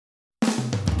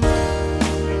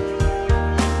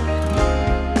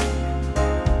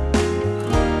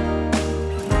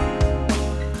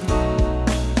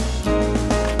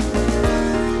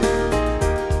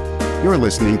You're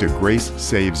listening to Grace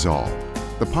Saves All,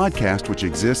 the podcast which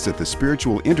exists at the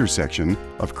spiritual intersection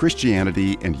of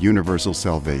Christianity and universal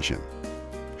salvation.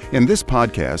 In this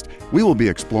podcast, we will be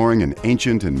exploring an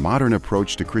ancient and modern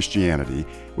approach to Christianity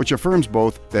which affirms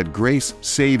both that grace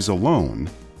saves alone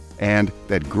and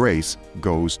that grace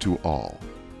goes to all.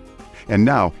 And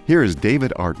now, here is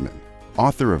David Artman,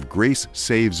 author of Grace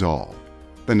Saves All,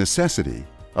 The Necessity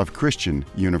of Christian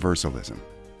Universalism.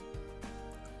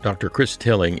 Dr. Chris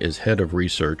Tilling is head of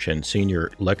research and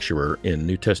senior lecturer in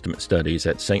New Testament studies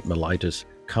at St. Mellitus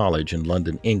College in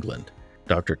London, England.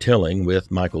 Dr. Tilling,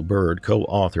 with Michael Bird,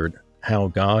 co-authored How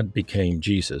God Became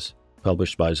Jesus,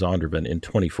 published by Zondervan in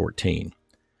 2014.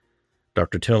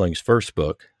 Dr. Tilling's first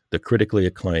book, the critically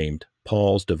acclaimed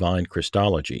Paul's Divine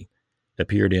Christology,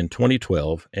 appeared in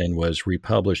 2012 and was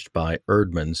republished by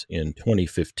Eerdmans in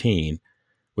 2015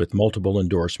 with multiple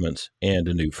endorsements and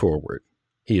a new foreword.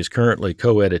 He is currently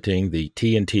co-editing the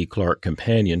T&T Clark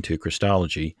Companion to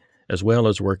Christology, as well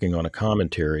as working on a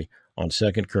commentary on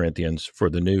 2 Corinthians for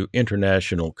the New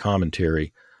International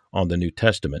Commentary on the New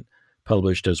Testament,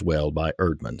 published as well by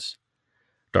Eerdmans.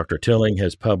 Dr. Tilling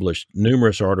has published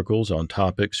numerous articles on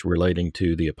topics relating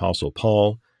to the Apostle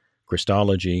Paul,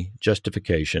 Christology,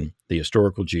 justification, the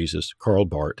historical Jesus, Karl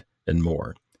Barth, and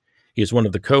more. He is one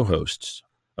of the co-hosts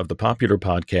of the popular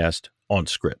podcast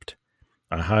OnScript.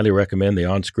 I highly recommend the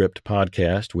OnScript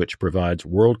podcast, which provides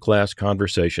world-class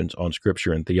conversations on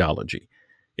Scripture and theology.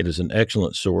 It is an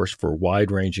excellent source for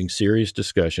wide-ranging, serious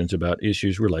discussions about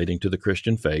issues relating to the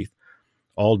Christian faith,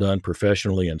 all done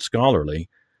professionally and scholarly,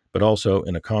 but also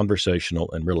in a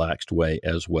conversational and relaxed way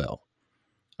as well.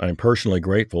 I am personally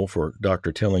grateful for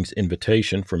Dr. Tilling's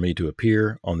invitation for me to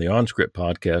appear on the OnScript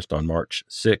podcast on March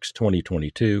 6,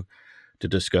 2022, to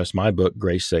discuss my book,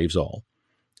 Grace Saves All.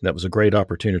 That was a great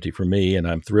opportunity for me, and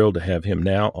I'm thrilled to have him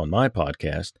now on my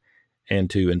podcast and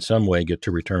to, in some way, get to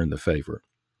return the favor.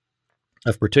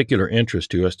 Of particular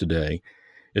interest to us today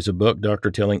is a book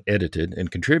Dr. Tilling edited and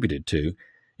contributed to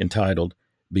entitled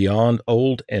Beyond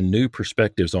Old and New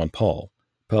Perspectives on Paul,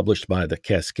 published by the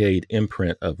Cascade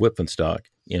imprint of Wittgenstock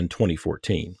in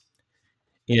 2014.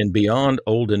 In Beyond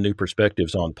Old and New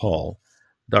Perspectives on Paul,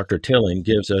 Dr. Tilling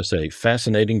gives us a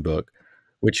fascinating book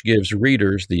which gives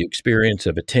readers the experience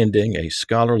of attending a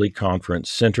scholarly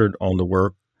conference centered on the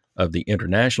work of the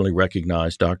internationally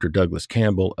recognized Dr. Douglas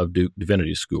Campbell of Duke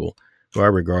Divinity School, who I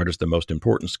regard as the most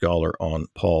important scholar on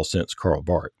Paul since Karl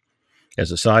Barth.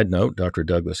 As a side note, Dr.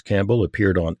 Douglas Campbell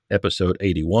appeared on episode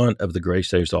 81 of the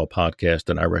Grace Saves All podcast,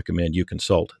 and I recommend you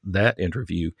consult that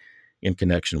interview in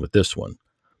connection with this one.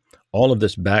 All of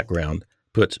this background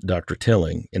puts Dr.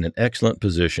 Tilling in an excellent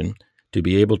position to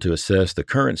be able to assess the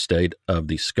current state of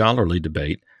the scholarly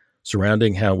debate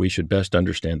surrounding how we should best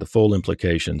understand the full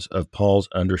implications of Paul's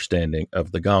understanding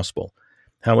of the gospel,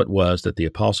 how it was that the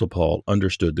Apostle Paul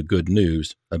understood the good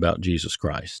news about Jesus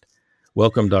Christ.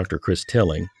 Welcome, Dr. Chris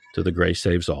Tilling, to the Grace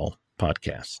Saves All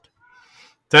podcast.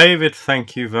 David,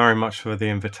 thank you very much for the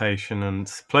invitation, and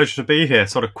it's a pleasure to be here.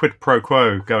 Sort of quid pro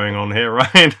quo going on here,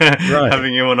 right?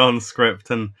 Having you on script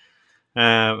and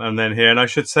then here. And I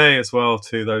should say as well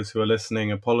to those who are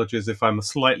listening, apologies if I'm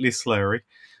slightly slurry.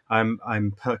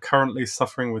 I'm currently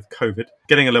suffering with COVID,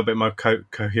 getting a little bit more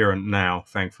coherent now.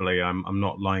 Thankfully, I'm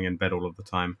not lying in bed all of the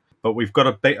time. But we've got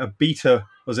a beta.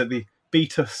 Was it the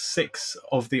beta 6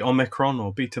 of the Omicron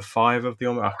or beta 5 of the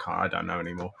Omicron? I don't know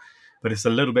anymore. But it's a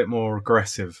little bit more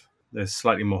aggressive. There's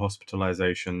slightly more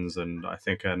hospitalizations, and I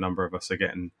think a number of us are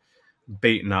getting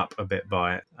beaten up a bit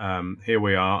by it. Here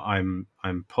we are.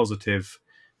 I'm positive.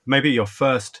 Maybe your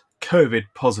first COVID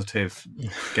positive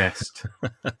guest.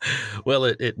 Well,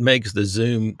 it makes the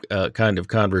Zoom kind of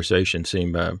conversation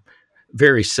seem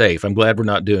very safe. I'm glad we're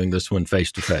not doing this one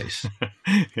face to face.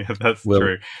 Yeah, that's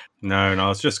true. No, I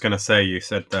was just going to say, you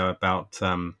said about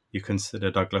you consider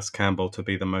Douglas Campbell to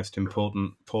be the most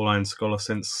important Pauline scholar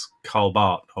since Karl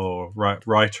Barth, or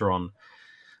writer on.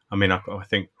 I mean, I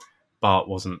think Barth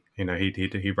wasn't,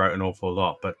 he wrote an awful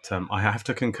lot, but I have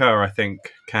to concur. I think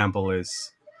Campbell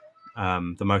is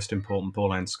the most important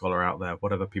Pauline scholar out there,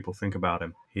 whatever people think about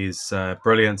him. His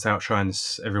brilliance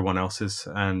outshines everyone else's,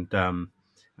 and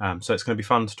so it's going to be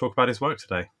fun to talk about his work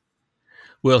today.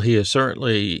 Well, he has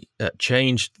certainly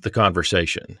changed the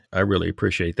conversation. I really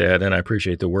appreciate that, and I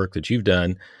appreciate the work that you've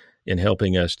done in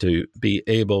helping us to be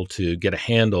able to get a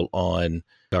handle on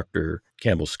Dr.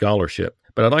 Campbell's scholarship.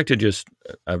 But I'd like to just,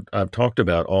 I've talked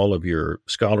about all of your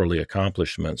scholarly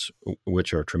accomplishments,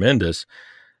 which are tremendous,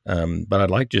 but I'd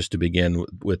like just to begin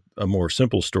with a more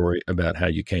simple story about how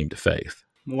you came to faith.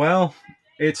 Well,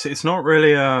 It's not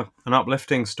really an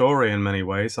uplifting story in many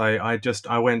ways.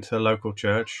 I went to a local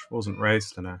church, wasn't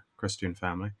raised in a Christian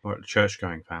family or a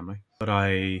church-going family, but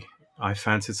I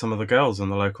fancied some of the girls in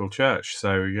the local church,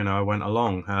 so I went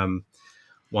along.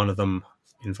 One of them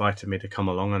invited me to come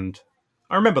along, and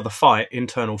I remember the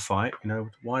internal fight.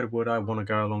 Why would I want to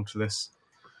go along to this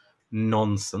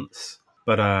nonsense?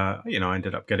 But I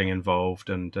ended up getting involved,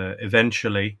 and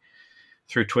eventually,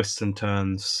 through twists and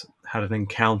turns, had an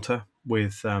encounter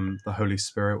with the Holy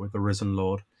Spirit, with the risen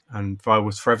Lord, and I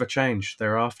was forever changed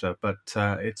thereafter. But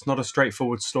it's not a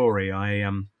straightforward story. I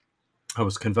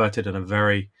was converted in a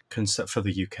very for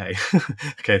the UK,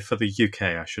 okay, for the UK,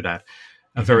 I should add,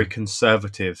 a very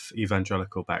conservative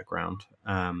evangelical background.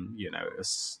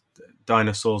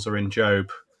 Dinosaurs are in Job,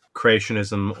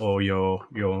 creationism, or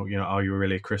are you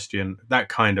really a Christian? That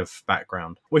kind of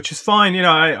background, which is fine.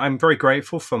 I'm very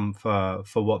grateful for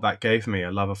what that gave me: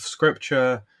 a love of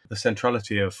Scripture, the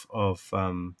centrality of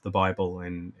the Bible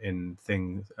in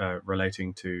things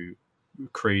relating to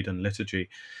creed and liturgy.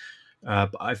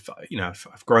 But I've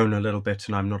grown a little bit,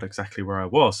 and I'm not exactly where I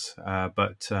was.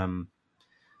 But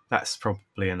that's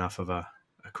probably enough of a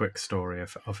quick story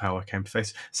of how I came to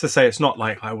faith. So say it's not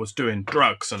like I was doing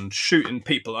drugs and shooting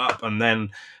people up and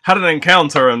then had an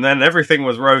encounter and then everything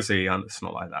was rosy. And it's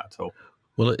not like that at all.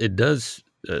 Well, it does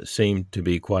seem to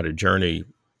be quite a journey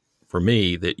for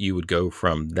me that you would go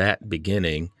from that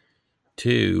beginning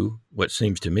to what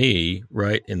seems to me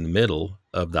right in the middle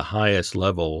of the highest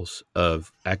levels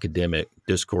of academic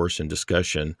discourse and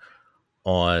discussion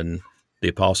on the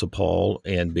Apostle Paul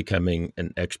and becoming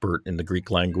an expert in the Greek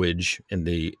language and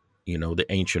the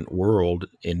ancient world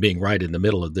and being right in the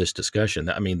middle of this discussion.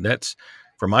 I mean, that's,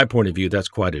 from my point of view, that's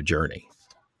quite a journey.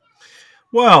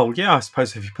 Well, yeah, I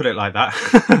suppose if you put it like that.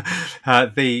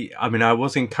 I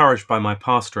was encouraged by my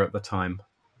pastor at the time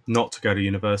not to go to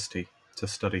university to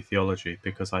study theology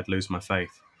because I'd lose my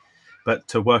faith, but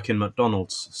to work in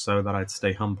McDonald's so that I'd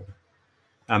stay humble.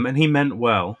 And he meant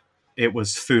well. It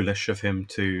was foolish of him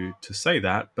to say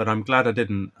that, but I'm glad I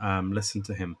didn't listen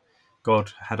to him.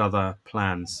 God had other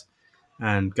plans.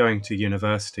 And going to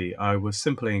university, I was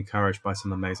simply encouraged by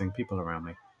some amazing people around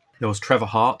me. There was Trevor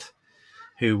Hart,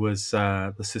 who was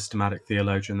the systematic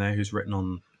theologian there, who's written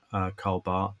on Karl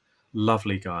Barth.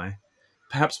 Lovely guy.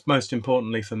 Perhaps most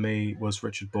importantly for me was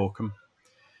Richard Bauckham,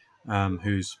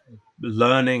 whose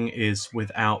learning is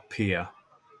without peer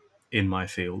in my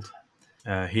field.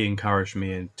 He encouraged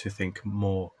me to think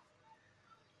more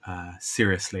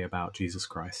seriously about Jesus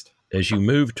Christ. As you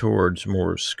move towards a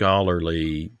more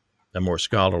scholarly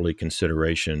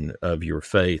consideration of your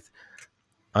faith,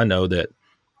 I know that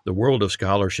the world of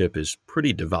scholarship is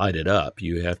pretty divided up.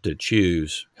 You have to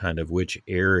choose kind of which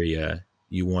area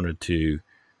you wanted to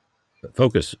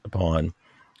focus upon,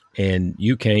 and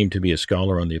you came to be a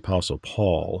scholar on the Apostle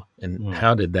Paul. And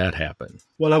how did that happen?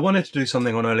 Well, I wanted to do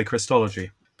something on early Christology,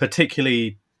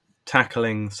 particularly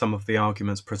tackling some of the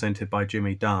arguments presented by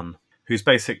Jimmy Dunn, whose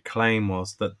basic claim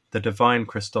was that the divine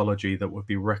Christology that would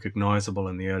be recognizable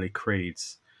in the early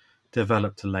creeds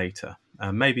developed later.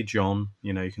 Maybe John,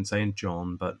 you can say in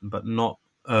John, but not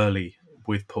early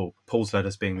with Paul. Paul's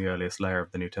letters being the earliest layer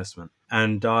of the New Testament.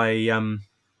 And I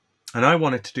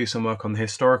wanted to do some work on the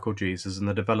historical Jesus and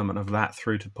the development of that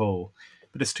through to Paul,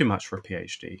 but it's too much for a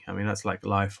PhD. I mean, that's like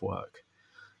life work.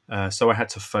 So I had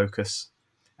to focus,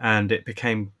 and it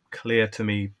became clear to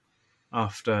me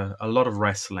after a lot of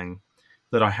wrestling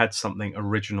that I had something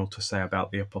original to say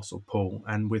about the Apostle Paul.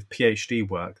 And with PhD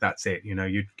work, that's it.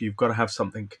 You've got to have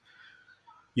something.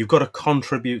 You've got to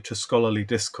contribute to scholarly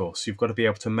discourse. You've got to be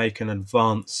able to make an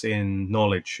advance in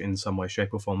knowledge in some way,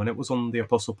 shape, or form. And it was on the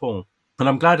Apostle Paul. And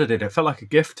I'm glad I did. It felt like a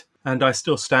gift. And I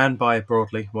still stand by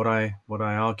broadly what I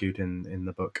argued in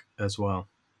the book as well.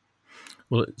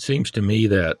 Well, it seems to me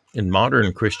that in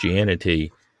modern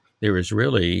Christianity, there is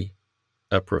really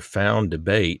a profound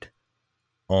debate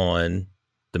on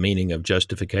the meaning of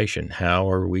justification. How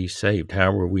are we saved?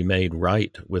 How are we made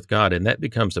right with God? And that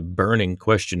becomes a burning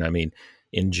question. I mean,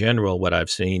 in general, what I've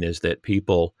seen is that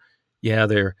people,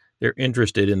 they're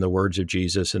interested in the words of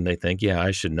Jesus, and they think,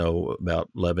 I should know about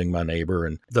loving my neighbor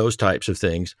and those types of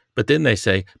things. But then they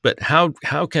say, but how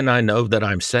can I know that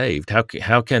I'm saved?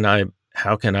 How can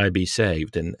I be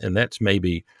saved? And that's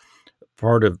maybe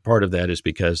part of that is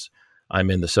because I'm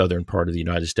in the southern part of the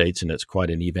United States, and it's quite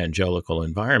an evangelical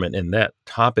environment. And that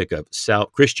topic of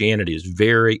Christianity is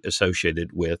very associated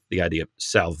with the idea of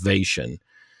salvation,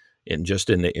 and just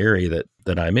in the area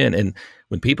that I'm in. And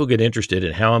when people get interested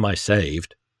in how am I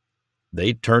saved,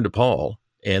 they turn to Paul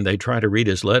and they try to read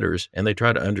his letters, and they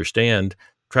try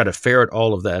to ferret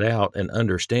all of that out and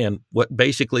understand what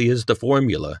basically is the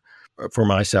formula for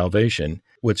my salvation.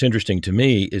 What's interesting to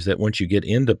me is that once you get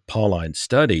into Pauline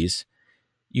studies,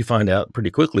 you find out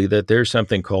pretty quickly that there's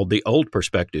something called the old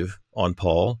perspective on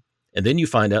Paul, and then you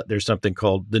find out there's something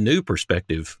called the new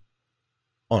perspective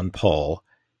on Paul,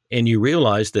 and you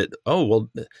realize that, oh, well,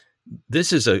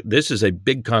 this is a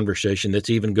big conversation that's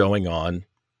even going on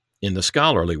in the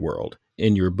scholarly world.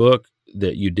 In your book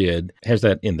that you did has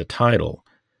that in the title.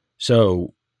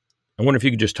 So I wonder if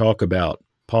you could just talk about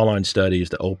Pauline studies,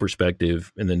 the old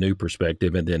perspective and the new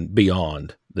perspective, and then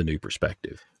beyond the new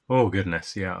perspective. Oh,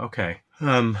 goodness. Yeah. Okay.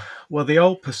 Well, the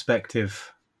old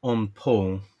perspective on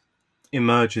Paul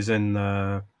emerges in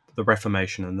the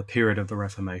Reformation and the period of the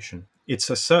Reformation. It's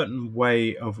a certain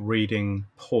way of reading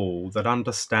Paul that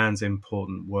understands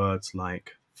important words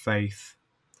like faith,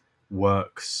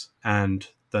 works, and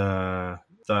the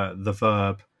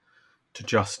verb to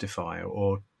justify,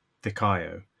 or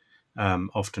dikaio,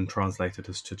 often translated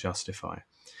as to justify,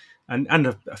 and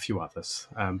a few others,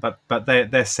 but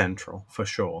they're central for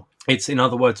sure. It's, in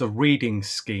other words, a reading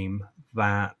scheme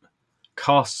that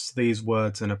casts these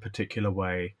words in a particular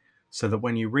way, so that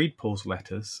when you read Paul's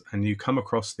letters and you come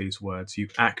across these words, you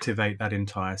activate that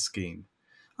entire scheme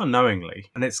unknowingly.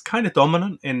 And it's kind of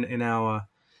dominant in our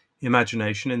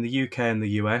imagination. In the UK and the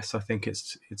US, I think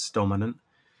it's dominant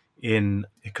in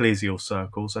ecclesial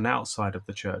circles and outside of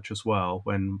the church as well.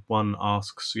 When one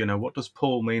asks, what does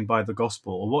Paul mean by the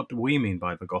gospel? Or what do we mean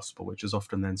by the gospel? Which is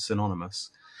often then synonymous.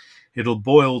 It'll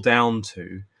boil down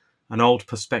to an old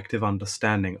perspective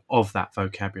understanding of that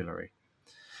vocabulary.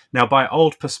 Now, by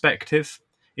old perspective,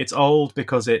 it's old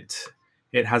because it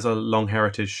has a long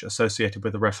heritage associated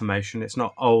with the Reformation. It's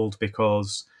not old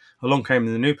because along came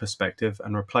the new perspective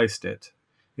and replaced it.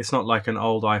 It's not like an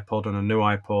old iPod and a new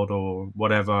iPod, or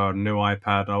whatever, new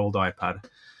iPad, old iPad.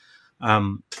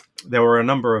 There were a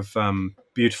number of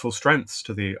beautiful strengths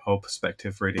to the old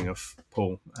perspective reading of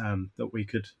Paul that we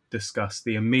could discuss.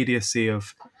 The immediacy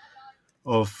of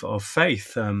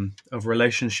faith, of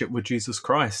relationship with Jesus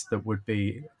Christ, that would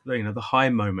be, the high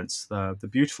moments, the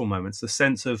beautiful moments, the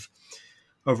sense of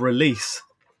release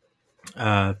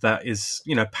that is,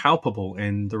 palpable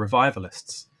in the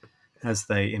revivalists as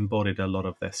they embodied a lot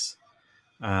of this.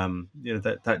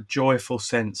 That joyful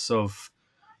sense of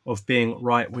being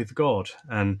right with God.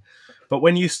 But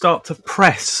when you start to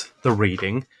press the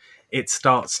reading, it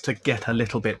starts to get a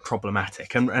little bit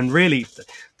problematic. And really,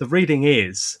 the reading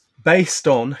is based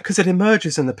on, because it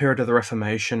emerges in the period of the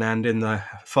Reformation, and in the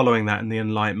following that in the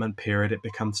Enlightenment period, it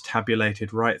becomes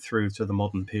tabulated right through to the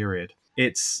modern period.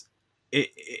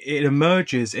 It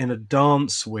emerges in a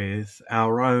dance with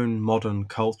our own modern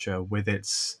culture, with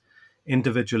its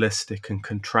individualistic and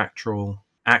contractual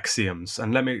axioms.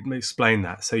 And let me explain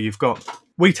that. So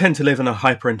we tend to live in a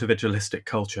hyper-individualistic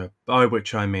culture, by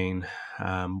which I mean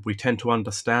we tend to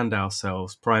understand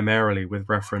ourselves primarily with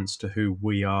reference to who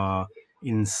we are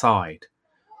inside,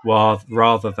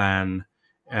 rather than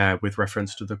with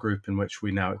reference to the group in which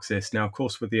we now exist. Now, of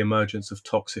course, with the emergence of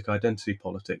toxic identity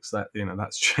politics,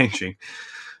 that's changing,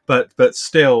 but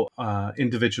still,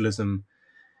 individualism.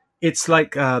 It's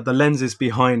like the lenses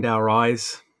behind our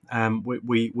eyes.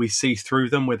 We see through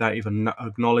them without even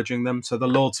acknowledging them. So the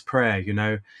Lord's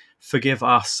Prayer, forgive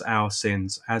us our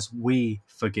sins as we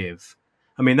forgive.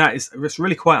 I mean, it's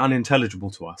really quite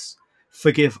unintelligible to us.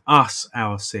 Forgive us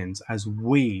our sins as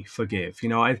we forgive.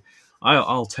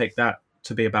 I'll take that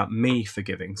to be about me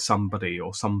forgiving somebody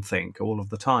or something all of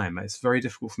the time. It's very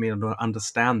difficult for me to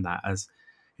understand that as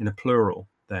in a plural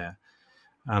there.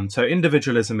 So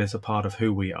individualism is a part of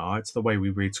who we are. It's the way we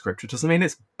read Scripture. It doesn't mean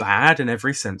it's bad in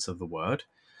every sense of the word.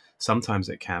 Sometimes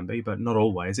it can be, but not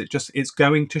always. It's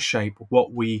going to shape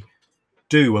what we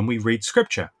do when we read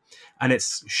Scripture. And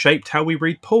it's shaped how we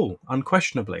read Paul,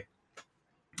 unquestionably,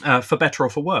 for better or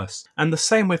for worse. And the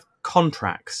same with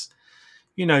contracts.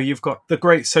 You've got the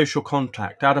great social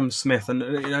contract, Adam Smith,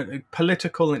 and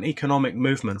political and economic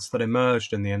movements that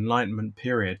emerged in the Enlightenment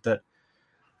period that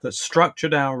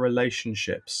structured our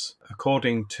relationships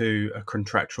according to a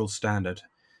contractual standard.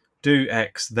 Do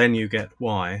X, then you get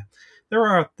Y. There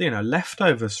are,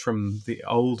 leftovers from the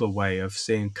older way of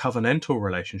seeing covenantal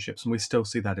relationships, and we still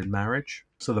see that in marriage.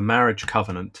 So the marriage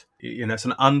covenant, it's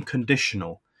an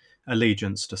unconditional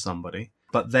allegiance to somebody,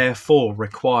 but therefore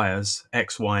requires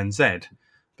X, Y, and Z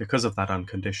because of that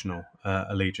unconditional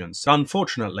allegiance.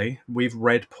 Unfortunately, we've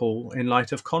read Paul in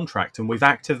light of contract, and we've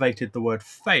activated the word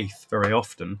faith very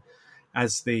often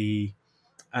as the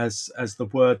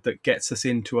word that gets us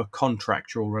into a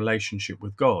contractual relationship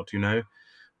with God.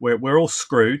 We're all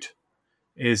screwed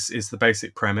is the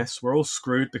basic premise. We're all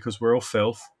screwed because we're all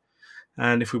filth,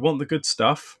 and if we want the good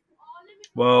stuff,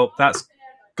 well, that's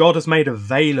God has made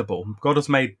available, God has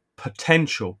made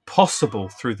potential possible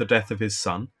through the death of his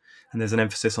Son. And there's an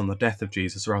emphasis on the death of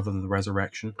Jesus rather than the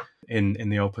resurrection in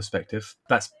the old perspective.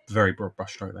 That's very broad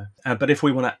brushstroke there. But if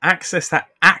we want to access that,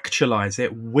 actualize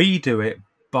it, we do it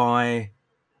by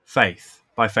faith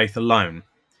alone,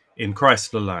 in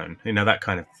Christ alone, that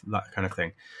kind of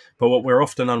thing. But what we're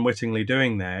often unwittingly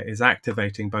doing there is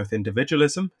activating both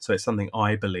individualism, so it's something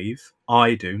I believe,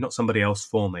 I do, not somebody else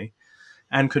for me,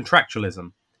 and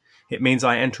contractualism. It means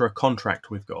I enter a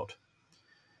contract with God.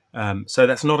 So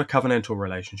that's not a covenantal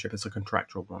relationship, it's a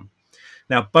contractual one.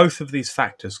 Now, both of these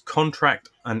factors, contract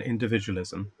and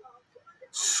individualism,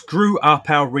 screw up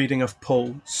our reading of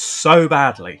Paul so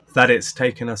badly that it's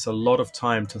taken us a lot of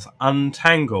time to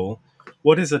untangle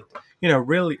what is a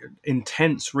really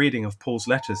intense reading of Paul's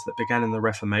letters that began in the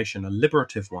Reformation, a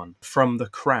liberative one, from the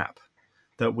crap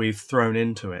that we've thrown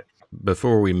into it.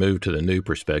 Before we move to the new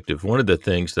perspective, one of the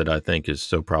things that I think is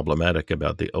so problematic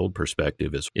about the old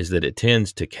perspective is that it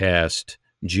tends to cast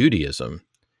Judaism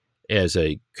as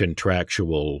a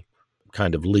contractual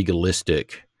kind of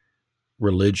legalistic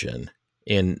religion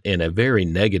in a very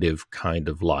negative kind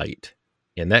of light.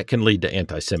 And that can lead to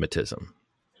anti-Semitism.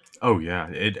 Oh, yeah,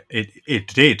 it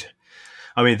did.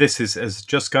 I mean, this is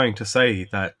just going to say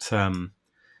that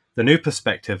the new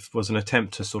perspective was an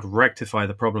attempt to sort of rectify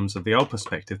the problems of the old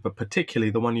perspective, but particularly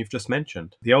the one you've just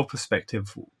mentioned. The old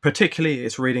perspective, particularly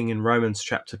its reading in Romans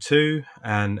chapter 2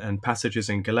 and passages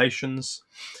in Galatians,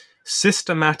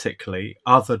 systematically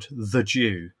othered the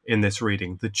Jew in this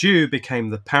reading. The Jew became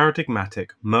the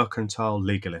paradigmatic mercantile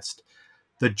legalist.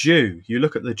 The Jew, you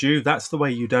look at the Jew, that's the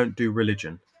way you don't do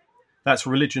religion. That's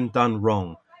religion done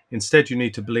wrong. Instead, you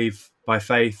need to believe by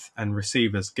faith and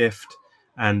receive as gift.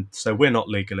 And so we're not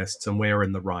legalists and we're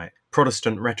in the right.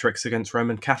 Protestant rhetorics against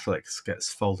Roman Catholics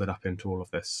gets folded up into all of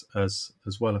this as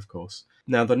well, of course.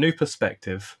 Now, the new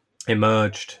perspective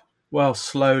emerged,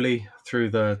 slowly through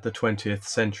the 20th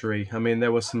century. I mean,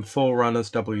 there were some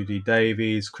forerunners, W.D.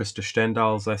 Davies, Christa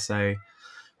Stendhal's essay,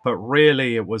 but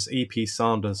really it was E.P.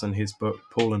 Sanders and his book,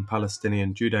 Paul and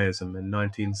Palestinian Judaism in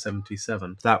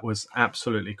 1977. That was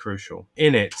absolutely crucial.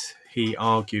 In it, he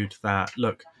argued that,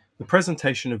 look, the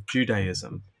presentation of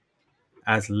Judaism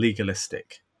as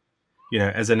legalistic,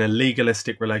 as in a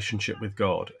legalistic relationship with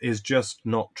God, is just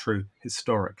not true,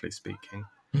 historically speaking.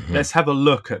 Mm-hmm. Let's have a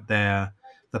look at the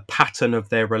pattern of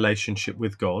their relationship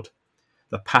with God,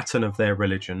 the pattern of their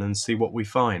religion, and see what we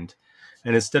find.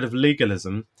 And instead of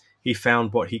legalism, he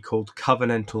found what he called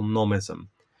covenantal nomism.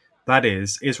 That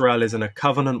is, Israel is in a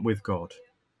covenant with God,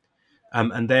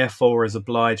 and therefore is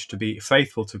obliged to be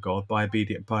faithful to God by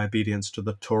obedience to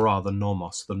the Torah, the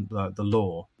normos, the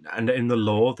law. And in the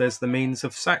law, there's the means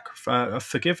of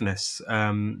forgiveness.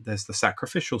 There's the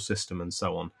sacrificial system and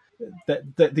so on.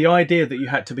 The idea that you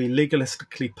had to be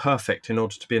legalistically perfect in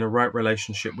order to be in a right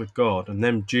relationship with God, and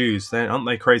them Jews, aren't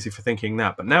they crazy for thinking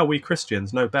that? But now we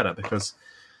Christians know better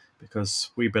because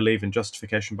we believe in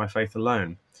justification by faith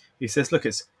alone. He says, look,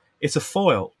 it's a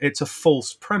foil. It's a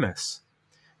false premise.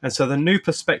 And so the new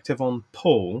perspective on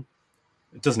Paul,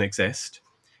 it doesn't exist.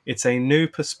 It's a new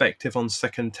perspective on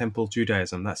Second Temple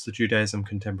Judaism. That's the Judaism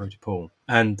contemporary to Paul.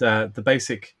 And the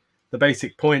basic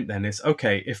point then is,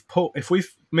 okay, if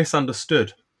we've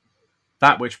misunderstood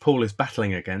that which Paul is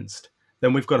battling against,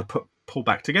 then we've got to put Paul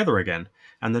back together again.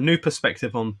 And the new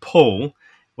perspective on Paul,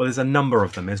 well, there's a number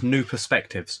of them. There's new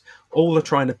perspectives. All are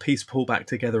trying to piece Paul back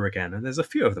together again. And there's a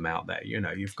few of them out there.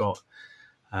 You've got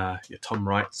your Tom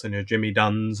Wrights and your Jimmy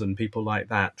Dunns and people like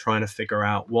that trying to figure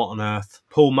out what on earth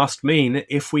Paul must mean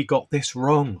if we got this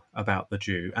wrong about the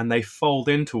Jew. And they fold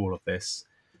into all of this,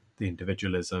 the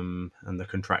individualism and the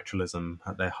contractualism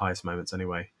at their highest moments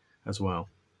anyway, as well.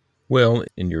 Well,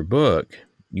 in your book,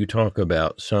 you talk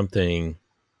about something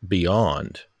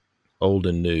beyond old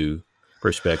and new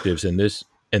perspectives, and this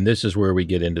is where we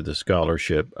get into the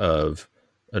scholarship of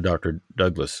Dr.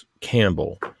 Douglas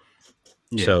Campbell.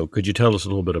 Yeah. So could you tell us a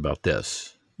little bit about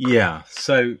this? Yeah,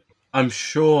 so I'm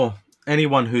sure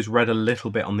anyone who's read a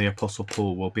little bit on the Apostle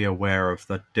Paul will be aware of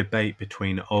the debate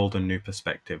between old and new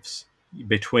perspectives,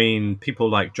 between people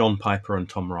like John Piper and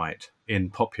Tom Wright in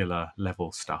popular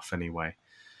level stuff anyway.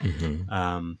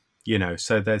 Mm-hmm.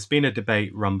 So there's been a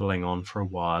debate rumbling on for a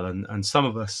while, and some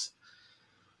of us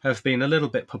have been a little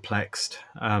bit perplexed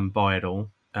by it all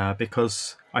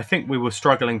because I think we were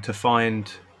struggling to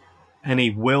find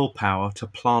any willpower to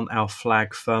plant our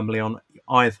flag firmly on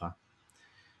either.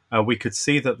 We could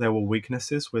see that there were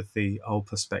weaknesses with the old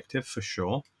perspective for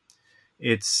sure.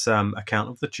 Its account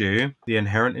of the Jew, the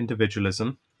inherent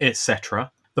individualism,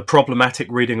 etc. The problematic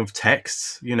reading of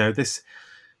texts.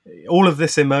 All of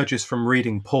this emerges from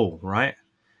reading Paul, right?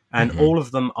 And all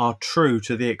of them are true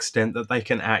to the extent that they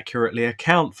can accurately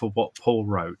account for what Paul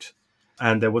wrote.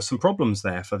 And there were some problems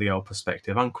there for the old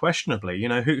perspective, unquestionably. You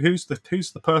know, who's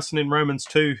the person in Romans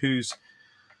 2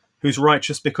 who's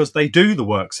righteous because they do the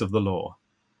works of the law?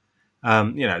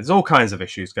 You know, there's all kinds of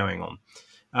issues going on.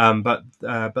 But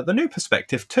the new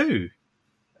perspective too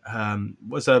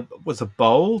was a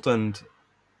bold and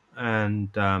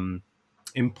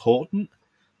important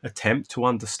attempt to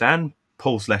understand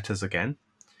Paul's letters again.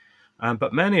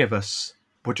 But many of us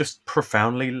were just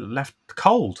profoundly left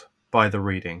cold by the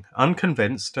reading,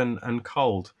 unconvinced and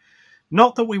cold.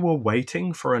 Not that we were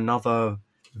waiting for another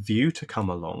view to come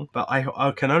along, but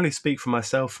I can only speak for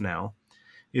myself now,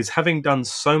 is having done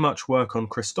so much work on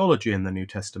Christology in the New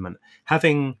Testament,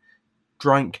 having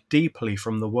drank deeply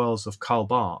from the wells of Karl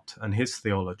Barth and his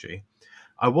theology,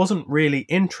 I wasn't really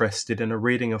interested in a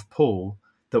reading of Paul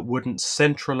that wouldn't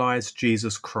centralize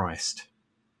Jesus Christ.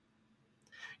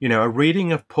 You know, a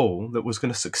reading of Paul that was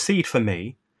going to succeed for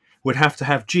me would have to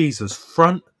have Jesus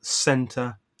front,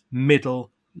 center,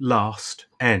 middle, last,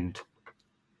 end.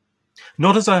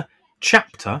 Not as a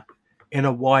chapter in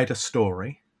a wider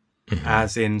story,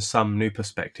 as in some New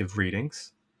Perspective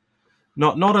readings.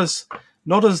 Not as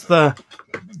the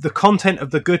content of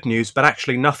the good news, but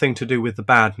actually nothing to do with the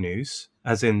bad news,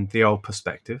 as in the Old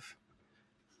Perspective,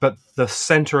 but the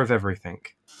center of everything.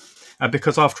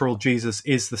 Because after all, Jesus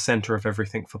is the center of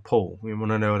everything for Paul. We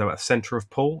want to know about the center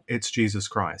of Paul? It's Jesus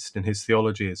Christ, and his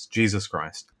theology is Jesus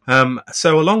Christ.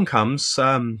 So along comes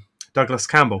Douglas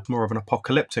Campbell, more of an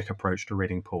apocalyptic approach to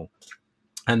reading Paul.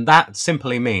 And that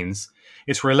simply means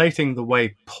it's relating the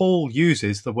way Paul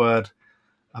uses the word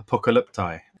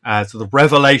apocalyptai as the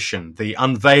revelation, the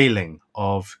unveiling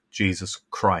of Jesus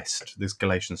Christ. This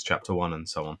Galatians chapter 1 and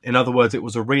so on. In other words, it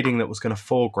was a reading that was going to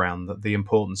foreground the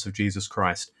importance of Jesus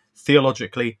Christ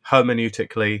theologically,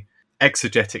 hermeneutically,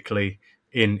 exegetically,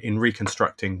 in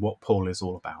reconstructing what Paul is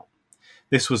all about.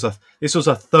 This was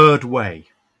a third way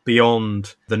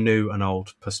beyond the new and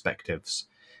old perspectives.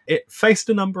 It faced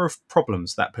a number of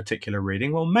problems, that particular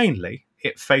reading. Well, mainly,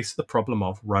 it faced the problem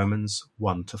of Romans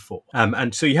 1-4.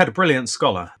 And so you had a brilliant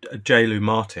scholar, J. Lou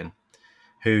Martin,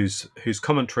 whose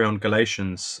commentary on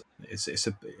Galatians, it's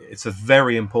a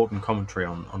very important commentary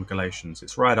on Galatians.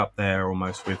 It's right up there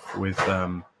almost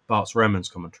with Barth's Romans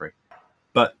commentary.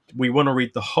 But we want to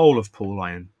read the whole of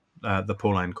the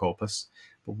Pauline corpus.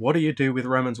 But what do you do with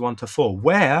Romans 1-4,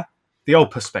 where the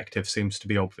old perspective seems to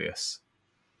be obvious?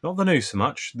 Not the new so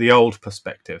much, the old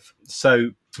perspective.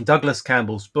 So Douglas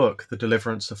Campbell's book, The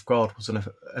Deliverance of God, was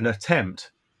an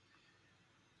attempt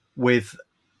with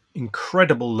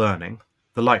incredible learning,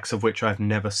 the likes of which I've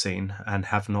never seen and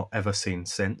have not ever seen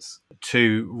since,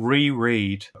 to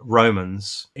reread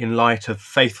Romans in light of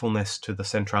faithfulness to the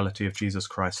centrality of Jesus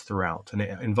Christ throughout. And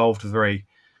it involved a very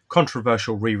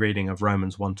controversial rereading of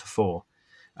Romans 1-4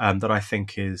 that I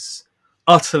think is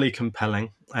utterly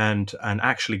compelling and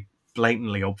actually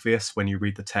blatantly obvious when you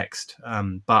read the text.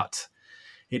 But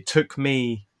it took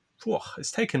me,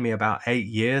 it's taken me about 8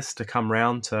 years to come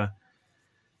round to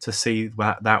see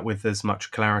that with as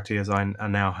much clarity as I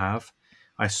now have.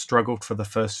 I struggled for the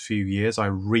first few years. I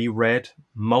reread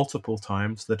multiple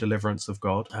times The Deliverance of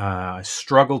God. I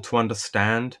struggled to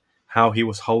understand how he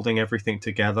was holding everything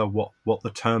together, what the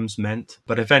terms meant.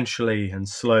 But eventually and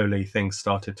slowly things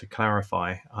started to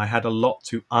clarify. I had a lot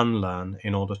to unlearn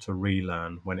in order to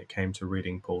relearn when it came to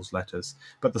reading Paul's letters.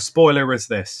 But the spoiler is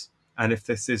this, and if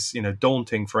this is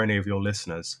daunting for any of your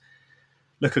listeners,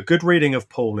 look, a good reading of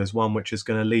Paul is one which is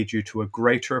going to lead you to a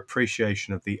greater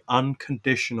appreciation of the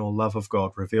unconditional love of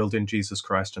God revealed in Jesus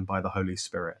Christ and by the Holy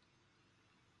Spirit.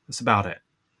 That's about it.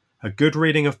 A good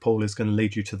reading of Paul is going to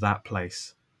lead you to that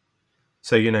place.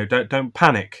 So, don't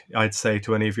panic, I'd say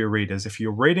to any of your readers. If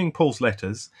you're reading Paul's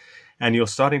letters and you're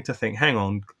starting to think, hang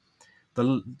on,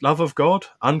 the love of God,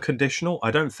 unconditional?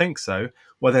 I don't think so.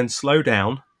 Well, then slow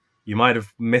down. You might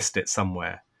have missed it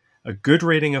somewhere. A good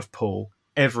reading of Paul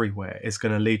everywhere is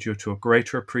going to lead you to a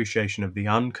greater appreciation of the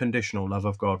unconditional love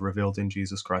of God revealed in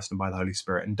Jesus Christ and by the Holy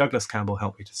Spirit. And Douglas Campbell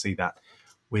helped me to see that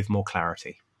with more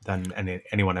clarity than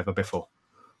anyone ever before.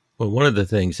 Well, one of the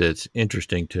things that's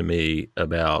interesting to me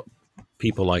about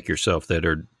people like yourself that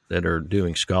are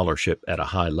doing scholarship at a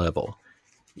high level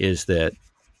is that,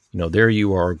 there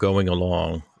you are going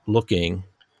along looking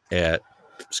at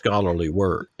scholarly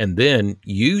work, and then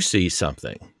you see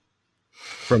something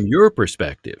from your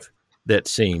perspective that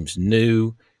seems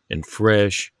new and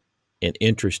fresh and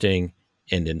interesting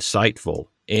and insightful.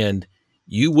 And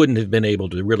you wouldn't have been able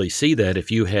to really see that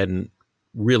if you hadn't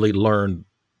really learned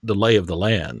the lay of the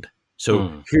land.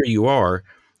 So here you are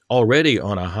already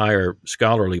on a higher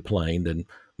scholarly plane than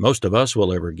most of us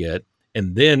will ever get.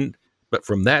 And then, but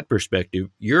from that perspective,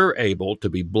 you're able to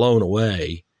be blown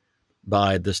away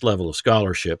by this level of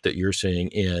scholarship that you're seeing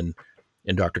in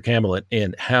Dr. Campbell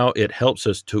and how it helps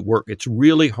us to work. It's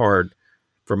really hard,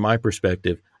 from my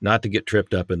perspective, not to get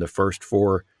tripped up in the first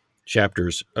 4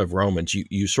 chapters of Romans.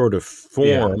 You sort of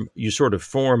form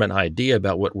an idea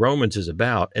about what Romans is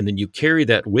about, and then you carry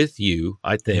that with you,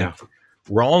 I think,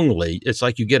 wrongly. It's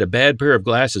like you get a bad pair of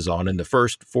glasses on in the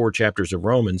first 4 chapters of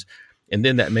Romans, and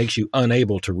then that makes you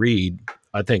unable to read,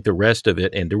 I think, the rest of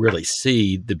it and to really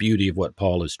see the beauty of what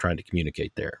Paul is trying to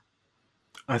communicate there.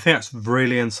 I think that's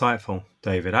really insightful,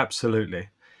 David. Absolutely.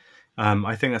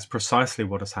 I think that's precisely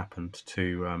what has happened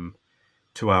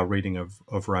to our reading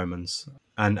of Romans.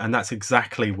 And that's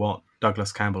exactly what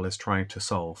Douglas Campbell is trying to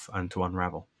solve and to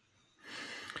unravel.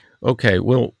 Okay,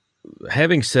 well,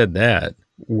 having said that,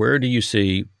 where do you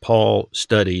see Paul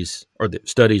studies, or the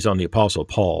studies on the Apostle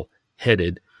Paul,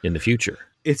 headed in the future?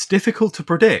 It's difficult to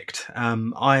predict.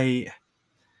 I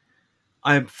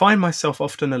find myself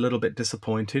often a little bit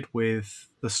disappointed with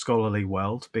the scholarly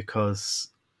world because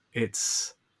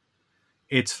it's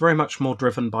very much more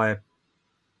driven by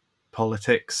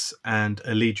politics and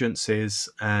allegiances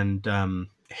and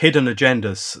hidden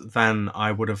agendas than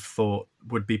I would have thought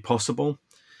would be possible.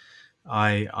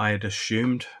 I had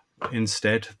assumed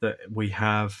instead that we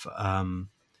have, an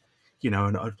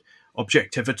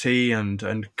objectivity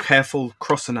and careful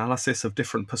cross-analysis of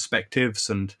different perspectives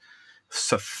and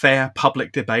fair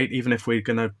public debate, even if we're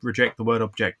going to reject the word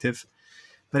objective.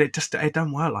 But it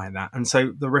don't work like that. And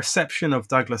so the reception of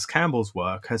Douglas Campbell's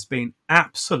work has been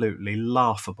absolutely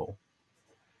laughable.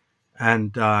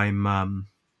 And and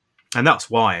that's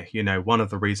why, one of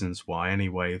the reasons why,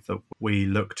 anyway, that we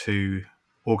look to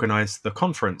organize the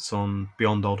conference on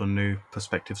Beyond Old and New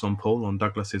Perspectives on Paul, on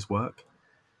Douglas's work,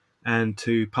 and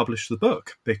to publish the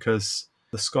book, because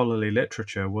the scholarly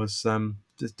literature was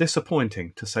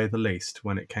disappointing, to say the least,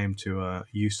 when it came to a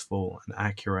useful and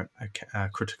accurate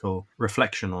critical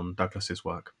reflection on Douglas's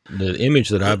work. The image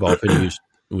that I've often used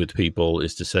with people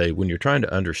is to say, when you're trying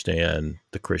to understand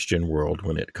the Christian world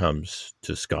when it comes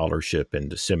to scholarship and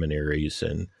to seminaries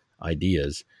and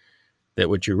ideas, that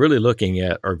what you're really looking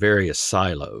at are various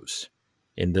silos.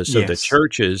 And so the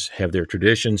churches have their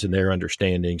traditions and their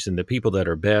understandings, and the people that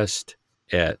are best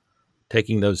at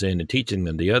taking those in and teaching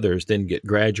them to others then get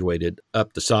graduated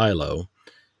up the silo.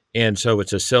 And so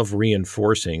it's a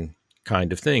self-reinforcing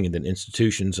kind of thing. And then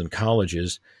institutions and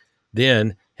colleges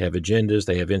then have agendas,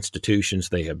 they have institutions,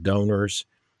 they have donors.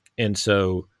 And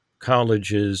so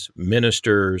colleges,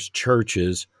 ministers,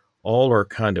 churches, all are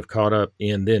kind of caught up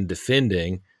in then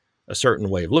defending a certain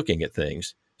way of looking at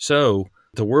things. So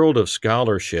the world of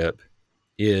scholarship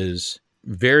is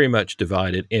very much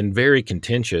divided and very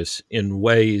contentious in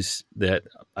ways that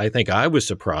I think I was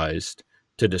surprised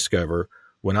to discover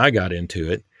when I got into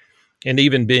it. And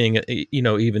even being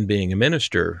a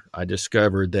minister, I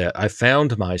discovered that I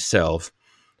found myself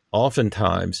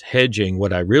oftentimes hedging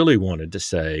what I really wanted to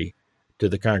say to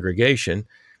the congregation,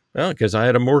 because I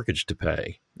had a mortgage to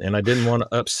pay and I didn't want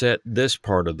to upset this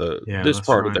part of the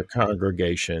of the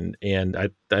congregation. And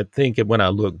I think when I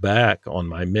look back on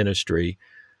my ministry,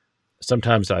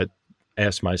 sometimes I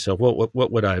ask myself, well,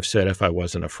 what would I have said if I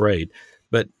wasn't afraid?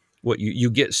 But what you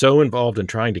get so involved in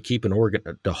trying to keep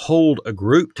to hold a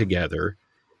group together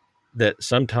that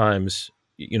sometimes,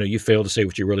 you fail to say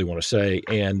what you really want to say.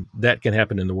 And that can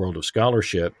happen in the world of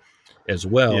scholarship as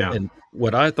well. Yeah. And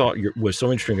what I thought was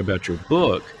so interesting about your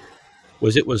book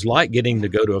was it was like getting to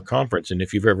go to a conference. And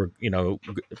if you've ever,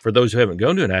 for those who haven't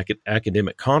gone to an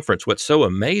academic conference, what's so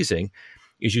amazing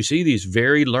is you see these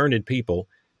very learned people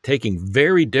taking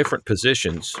very different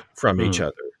positions from each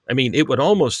other. I mean, it would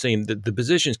almost seem that the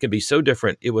positions can be so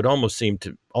different, it would almost seem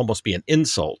to almost be an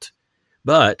insult.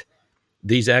 But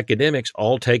these academics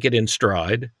all take it in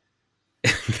stride.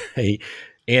 Okay?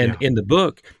 And in the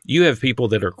book, you have people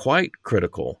that are quite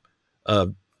critical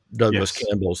of Douglas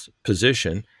Campbell's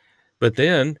position, but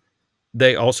then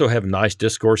they also have nice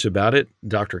discourse about it.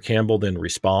 Dr. Campbell then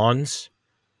responds,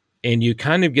 and you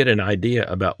kind of get an idea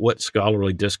about what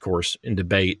scholarly discourse and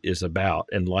debate is about.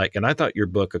 And I thought your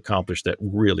book accomplished that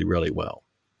really, really well.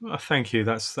 Well, thank you.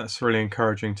 That's really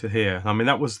encouraging to hear. I mean,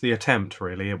 that was the attempt,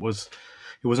 really. It was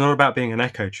not about being an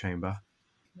echo chamber.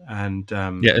 And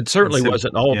it certainly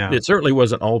wasn't all. Yeah. It certainly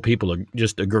wasn't all people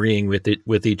just agreeing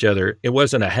with each other. It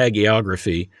wasn't a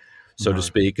hagiography, so to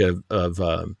speak, of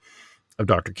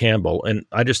Dr. Campbell. And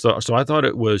I just thought so. I thought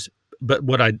it was. But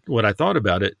what I thought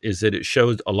about it is that it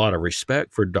showed a lot of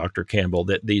respect for Dr. Campbell,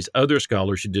 that these other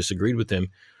scholars who disagreed with him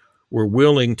were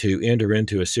willing to enter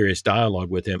into a serious dialogue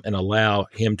with him and allow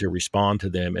him to respond to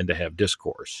them and to have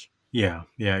discourse. Yeah,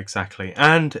 exactly.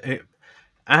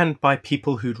 And by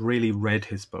people who'd really read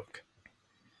his book.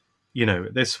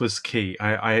 This was key.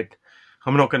 I'm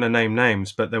not going to name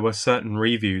names, but there were certain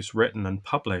reviews written and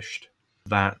published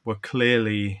that were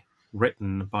clearly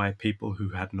written by people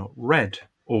who had not read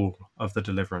all of the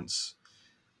deliverance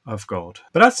of God.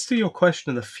 But as to your question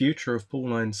of the future of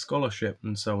Pauline scholarship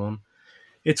and so on,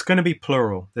 it's going to be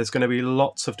plural. There's going to be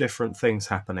lots of different things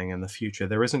happening in the future.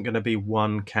 There isn't going to be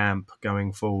one camp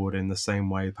going forward in the same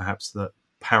way perhaps that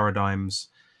paradigms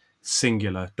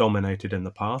singular dominated in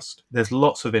the past. There's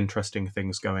lots of interesting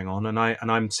things going on, and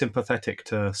I'm sympathetic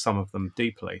to some of them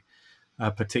deeply,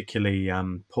 particularly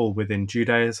Paul within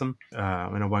Judaism.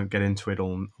 I won't get into it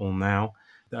all now.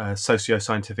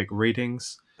 Socio-scientific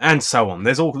readings and so on.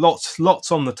 There's all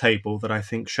lots on the table that I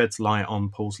think sheds light on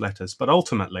Paul's letters. But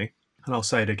ultimately, and I'll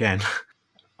say it again,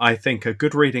 I think a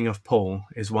good reading of Paul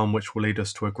is one which will lead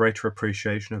us to a greater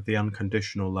appreciation of the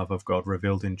unconditional love of God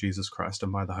revealed in Jesus Christ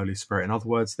and by the Holy Spirit. In other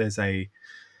words, there's a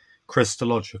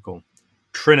Christological,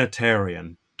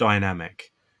 Trinitarian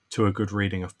dynamic to a good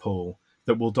reading of Paul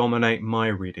that will dominate my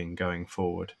reading going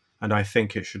forward. And I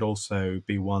think it should also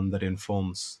be one that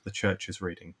informs the church's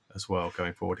reading as well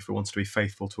going forward, if it wants to be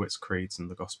faithful to its creeds and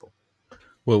the gospel.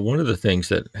 Well, one of the things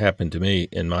that happened to me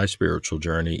in my spiritual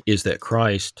journey is that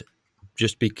Christ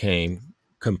just became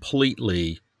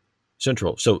completely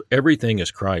central. So everything is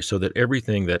Christ, so that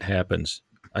everything that happens,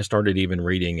 I started even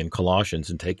reading in Colossians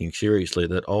and taking seriously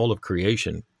that all of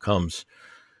creation comes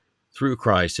through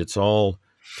Christ. It's all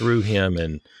through him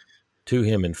and to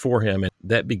him and for him. And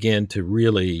that began to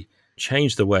really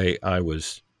change the way I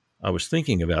was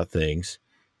thinking about things,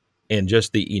 and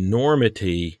just the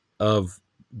enormity of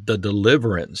the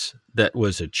deliverance that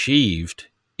was achieved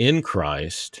in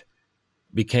Christ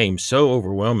became so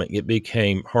overwhelming. It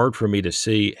became hard for me to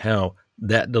see how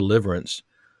that deliverance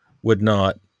would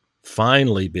not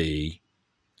finally be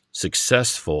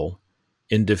successful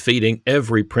in defeating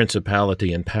every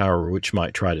principality and power which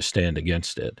might try to stand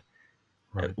against it.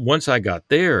 Right. Once I got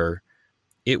there,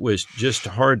 it was just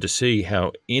hard to see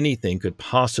how anything could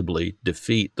possibly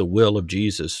defeat the will of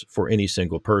Jesus for any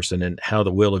single person, and how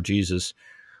the will of Jesus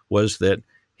was that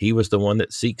he was the one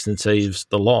that seeks and saves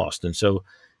the lost. And so,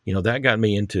 that got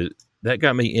me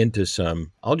into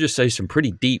some, I'll just say, some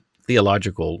pretty deep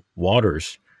theological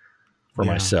waters for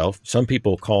myself. Some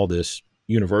people call this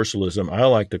universalism.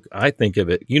 I think of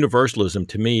it, universalism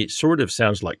to me sort of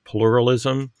sounds like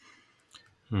pluralism.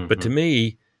 Mm-hmm. But to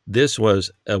me, this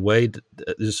was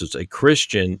this is a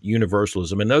Christian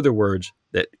universalism. In other words,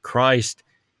 that Christ,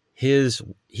 he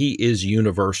is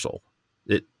universal,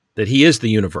 that he is the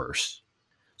universe.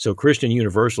 So Christian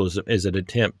universalism is an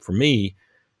attempt for me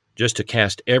just to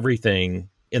cast everything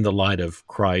in the light of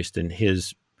Christ and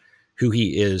who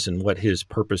he is and what his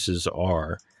purposes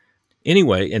are.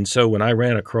 Anyway, and so when I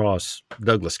ran across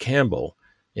Douglas Campbell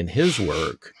in his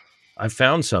work, I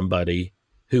found somebody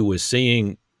who was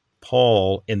seeing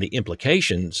Paul and the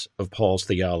implications of Paul's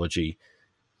theology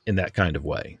in that kind of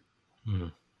way.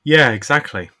 Mm. Yeah,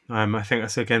 exactly. I think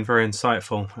that's, again, very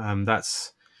insightful.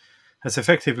 That's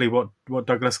effectively what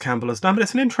Douglas Campbell has done. But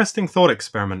it's an interesting thought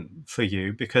experiment for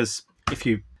you, because if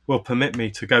you will permit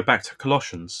me to go back to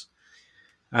Colossians,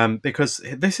 because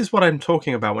this is what I'm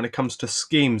talking about when it comes to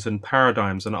schemes and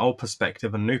paradigms and old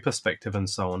perspective and new perspective and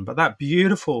so on. But that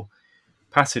beautiful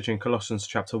passage in Colossians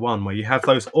chapter 1, where you have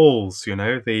those alls,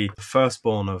 the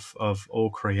firstborn of all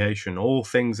creation, all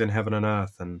things in heaven and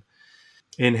earth, and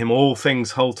in him all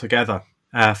things hold together.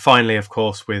 Finally, of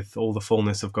course, with all the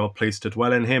fullness of God, pleased to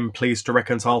dwell in him, pleased to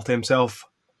reconcile to himself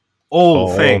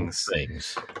all things.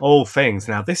 All things.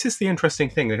 Now, this is the interesting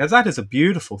thing, because that is a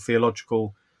beautiful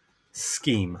theological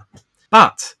scheme.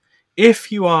 But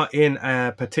if you are in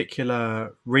a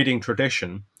particular reading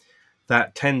tradition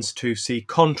that tends to see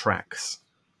contracts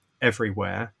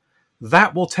everywhere,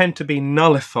 that will tend to be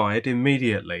nullified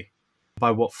immediately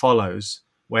by what follows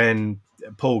when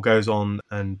Paul goes on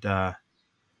and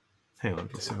hang on,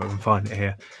 let's see if I can find it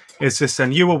here. It's this,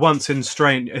 and you were once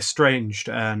estranged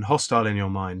and hostile in your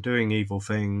mind, doing evil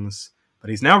things, but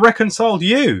he's now reconciled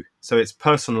you. So it's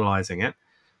personalizing it,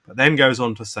 but then goes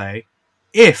on to say,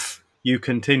 if you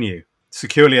continue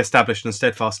securely established and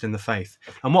steadfast in the faith.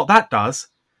 And what that does,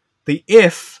 the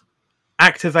if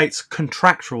activates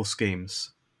contractual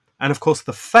schemes. And of course,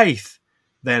 the faith,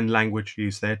 then language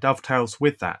used there, dovetails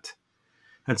with that.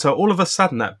 And so all of a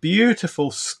sudden, that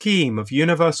beautiful scheme of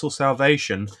universal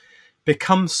salvation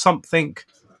becomes something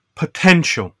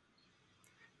potential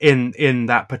in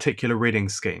that particular reading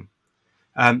scheme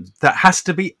that has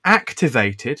to be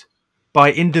activated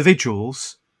by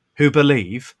individuals who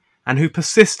believe and who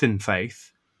persist in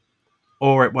faith,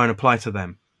 or it won't apply to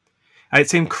them. And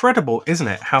it's incredible, isn't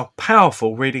it, how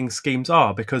powerful reading schemes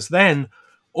are, because then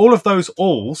all of those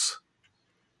alls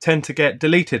tend to get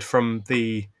deleted from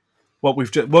the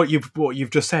what you've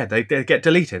just said. They get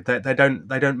deleted. They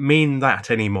don't mean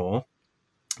that anymore,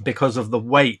 because of the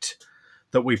weight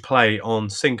that we play on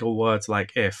single words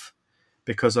like if,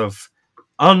 because of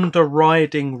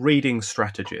underriding reading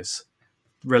strategies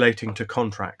relating to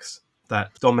contracts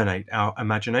that dominate our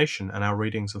imagination and our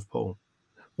readings of Paul.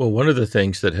 Well, one of the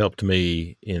things that helped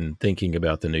me in thinking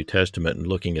about the New Testament and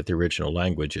looking at the original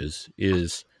languages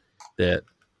is that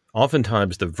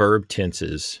oftentimes the verb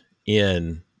tenses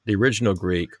in the original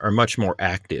Greek are much more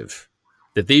active.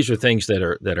 That these are things that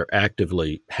are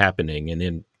actively happening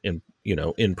and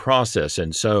in process.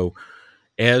 And so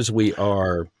as we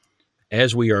are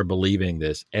believing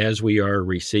this, as we are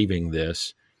receiving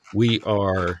this, we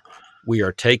are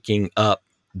taking up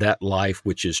that life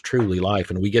which is truly life,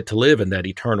 and we get to live in that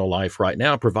eternal life right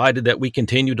now, provided that we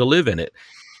continue to live in it.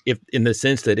 If in the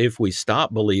sense that if we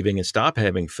stop believing and stop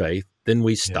having faith, then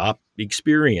we stop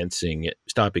experiencing it.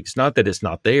 It's not that it's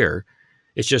not there.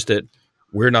 It's just that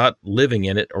we're not living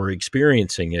in it or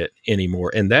experiencing it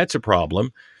anymore. And that's a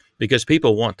problem, because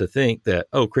people want to think that,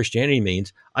 Christianity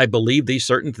means I believe these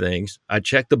certain things, I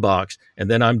check the box,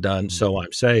 and then I'm done, so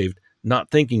I'm saved,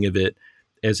 not thinking of it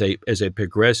as a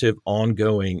progressive,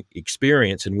 ongoing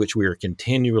experience in which we are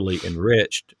continually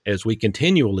enriched as we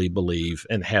continually believe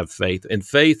and have faith. And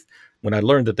faith, when I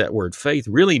learned that word faith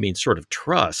really means sort of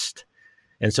trust.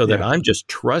 And so that I'm just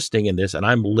trusting in this, and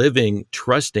I'm living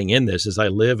trusting in this. As I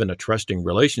live in a trusting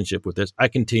relationship with this, I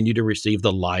continue to receive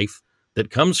the life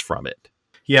that comes from it.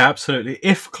 Yeah, absolutely.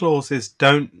 If clauses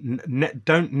don't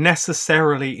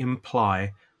necessarily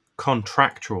imply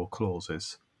contractual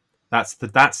clauses. That's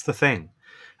the thing.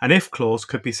 An if clause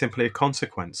could be simply a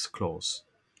consequence clause.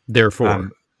 Therefore,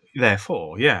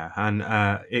 yeah. And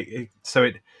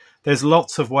there's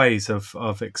lots of ways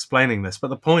of explaining this. But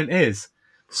the point is,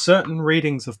 certain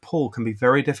readings of Paul can be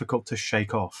very difficult to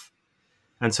shake off.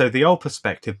 And so the old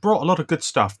perspective brought a lot of good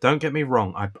stuff. Don't get me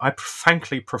wrong. I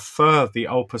frankly prefer the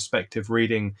old perspective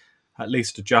reading, at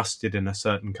least adjusted in a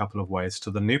certain couple of ways, to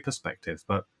the new perspective.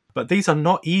 But these are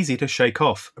not easy to shake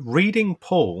off. Reading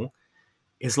Paul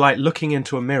is like looking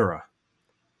into a mirror.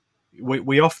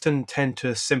 We often tend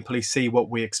to simply see what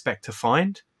we expect to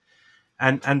find.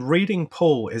 And reading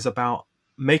Paul is about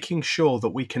making sure that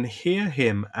we can hear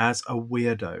him as a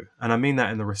weirdo. And I mean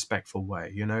that in the respectful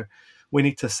way. We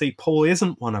need to see Paul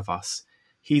isn't one of us.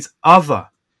 He's other.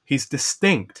 He's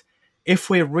distinct. If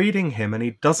we're reading him and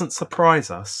he doesn't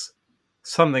surprise us,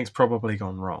 something's probably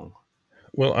gone wrong.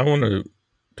 Well, I want to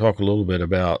talk a little bit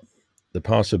about the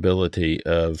possibility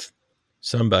of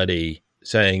somebody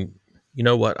saying, you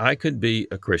know what, I could be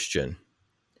a Christian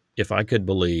if I could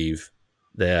believe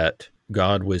that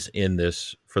God was in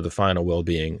this for the final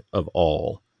well-being of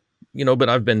all. But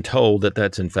I've been told that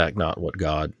that's in fact not what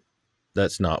God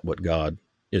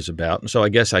is about. And so I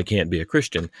guess I can't be a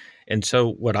Christian. And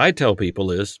so what I tell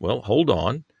people is, well, hold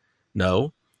on.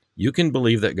 No, you can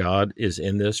believe that God is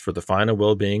in this for the final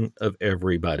well-being of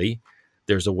everybody.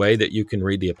 There's a way that you can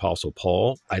read the Apostle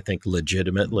Paul, I think,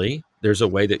 legitimately. There's a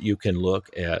way that you can look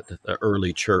at the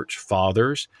early church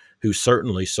fathers who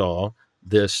certainly saw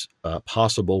this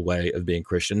possible way of being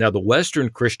Christian. Now, the Western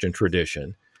Christian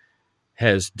tradition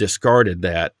has discarded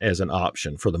that as an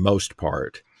option for the most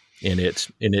part in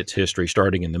its history,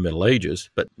 starting in the Middle Ages.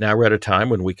 But now we're at a time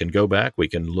when we can go back, we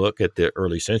can look at the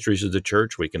early centuries of the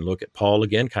church, we can look at Paul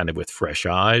again, kind of with fresh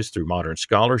eyes through modern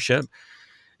scholarship.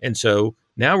 And so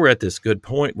now we're at this good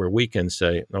point where we can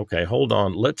say, okay, hold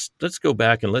on, let's go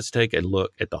back and let's take a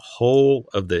look at the whole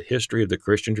of the history of the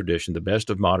Christian tradition, the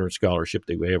best of modern scholarship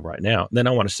that we have right now. And then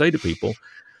I want to say to people,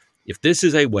 if this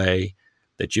is a way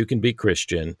that you can be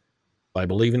Christian by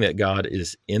believing that God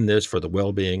is in this for the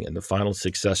well-being and the final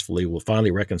successfully will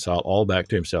finally reconcile all back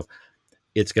to himself,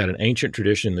 it's got an ancient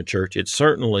tradition in the church. It's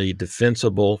certainly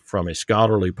defensible from a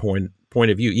scholarly point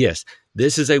of view. Yes,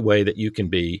 this is a way that you can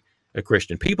be a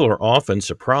Christian. People are often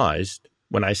surprised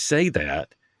when I say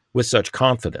that with such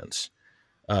confidence.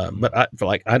 But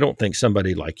I don't think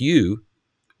somebody like you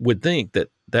would think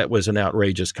that was an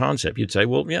outrageous concept. You'd say,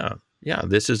 well, yeah,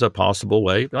 this is a possible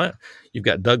way. You've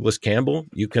got Douglas Campbell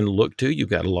you can look to. You've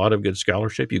got a lot of good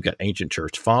scholarship. You've got ancient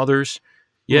church fathers.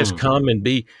 Yes, come and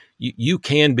be. You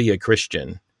can be a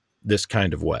Christian this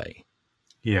kind of way.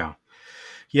 Yeah.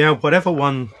 Whatever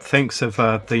one thinks of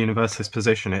the Universalist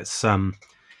position, it's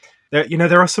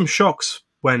there are some shocks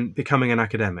when becoming an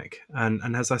academic.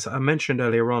 And as I mentioned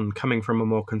earlier on, coming from a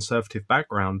more conservative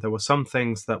background, there were some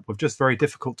things that were just very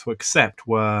difficult to accept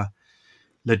were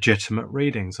legitimate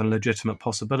readings and legitimate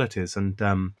possibilities. And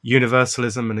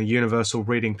universalism and a universal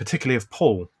reading, particularly of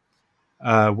Paul,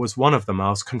 was one of them. I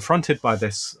was confronted by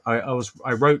this.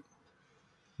 I wrote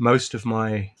most of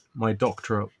my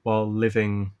doctorate while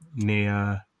living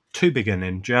near Tübingen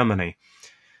in Germany.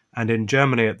 And in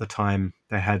Germany at the time,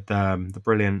 they had the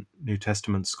brilliant New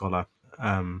Testament scholar,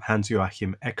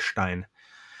 Hans-Joachim Eckstein.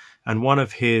 And one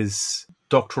of his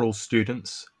doctoral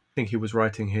students, I think he was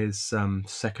writing his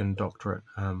second doctorate,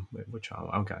 which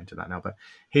I'll get into that now, but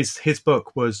his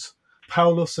book was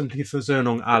Paulus und die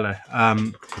Versöhnung aller,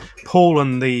 Paul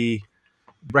and the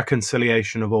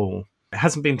Reconciliation of All. It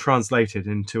hasn't been translated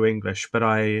into English, but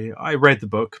I read the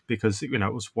book because, it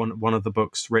was one of the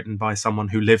books written by someone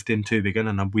who lived in Tübingen,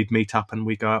 and we'd meet up and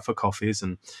we'd go out for coffees,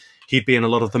 and he'd be in a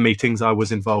lot of the meetings I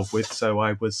was involved with, so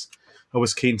I was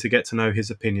keen to get to know his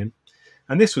opinion.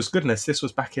 And this was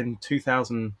back in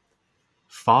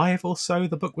 2005 or so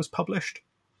the book was published.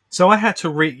 So I had to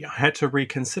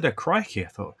reconsider. Crikey, I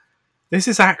thought, this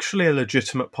is actually a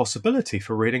legitimate possibility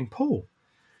for reading Paul.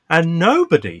 And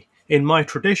nobody in my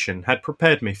tradition had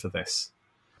prepared me for this.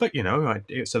 But,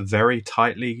 it's a very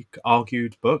tightly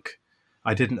argued book.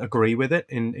 I didn't agree with it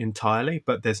entirely,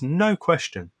 but there's no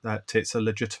question that it's a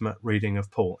legitimate reading of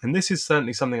Paul. And this is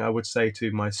certainly something I would say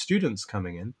to my students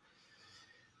coming in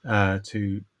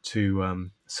to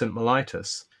St.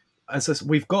 Mellitus. As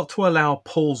we've got to allow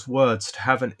Paul's words to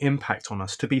have an impact on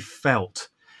us, to be felt.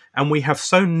 And we have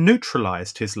so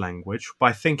neutralized his language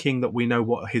by thinking that we know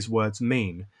what his words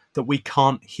mean, that we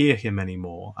can't hear him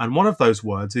anymore. And one of those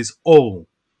words is all.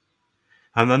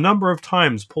 And the number of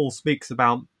times Paul speaks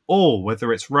about all,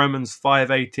 whether it's Romans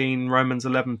 5:18, Romans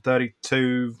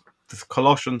 11:32,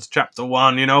 Colossians chapter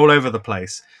 1, all over the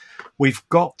place. We've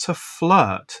got to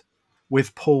flirt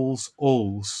with Paul's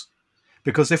alls.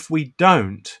 Because if we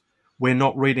don't, we're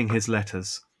not reading his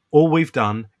letters. All we've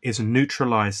done is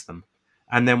neutralize them.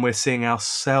 And then we're seeing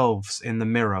ourselves in the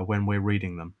mirror when we're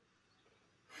reading them.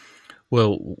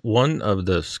 Well, one of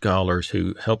the scholars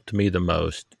who helped me the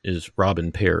most is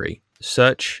Robin Parry.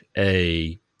 Such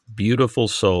a beautiful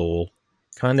soul,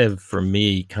 for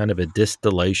me, a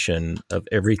distillation of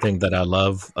everything that I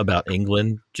love about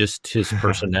England, just his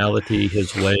personality,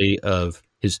 his way of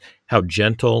how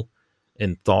gentle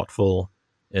and thoughtful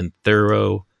and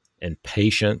thorough and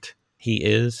patient he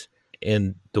is,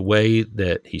 and the way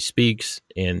that he speaks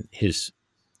and his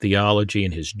theology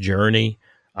and his journey,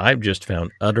 I've just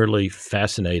found utterly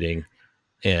fascinating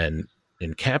and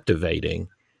captivating.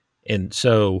 And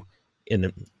so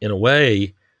in a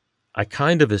way, I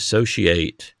kind of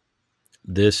associate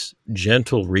this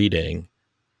gentle reading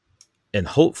and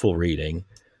hopeful reading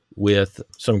with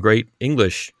some great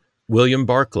English. William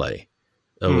Barclay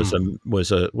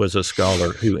was a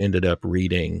scholar who ended up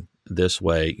reading this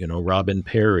way. Robin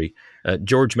Parry,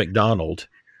 George MacDonald.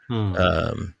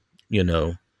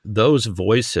 Those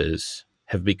voices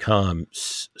have become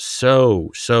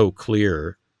so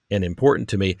clear and important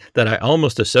to me that I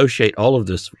almost associate all of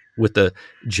this with the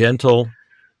gentle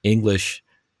English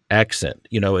accent.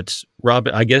 It's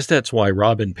Robin. I guess that's why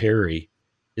Robin Parry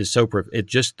is so.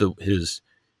 It's just his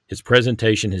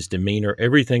presentation, his demeanor,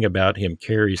 everything about him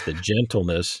carries the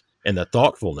gentleness and the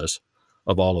thoughtfulness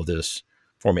of all of this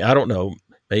for me. I don't know.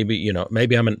 Maybe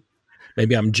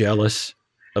I'm jealous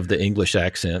of the English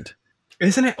accent.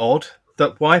 Isn't it odd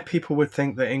that why people would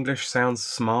think that English sounds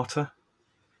smarter?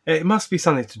 It must be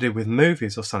something to do with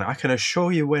movies or something. I can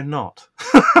assure you we're not.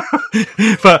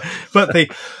 but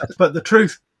the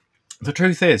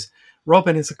truth is,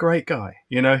 Robin is a great guy.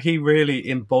 He really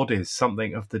embodies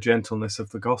something of the gentleness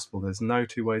of the gospel. There's no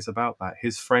two ways about that.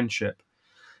 His friendship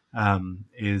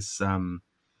is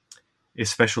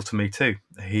special to me too.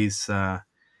 I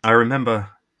remember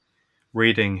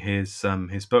reading his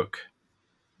book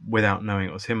without knowing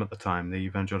it was him at the time, The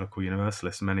Evangelical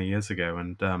Universalist, many years ago,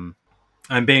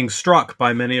 and being struck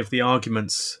by many of the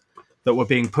arguments that were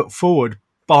being put forward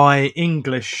by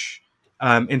English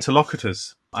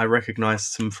interlocutors. I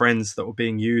recognised some friends that were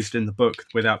being used in the book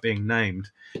without being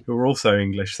named, who were also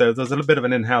English. So there's a little bit of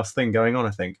an in-house thing going on,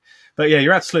 I think. But yeah,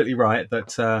 you're absolutely right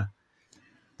that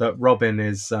Robin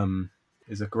is a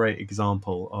great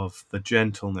example of the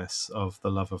gentleness of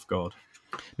the love of God.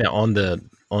 Now, on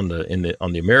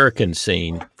the American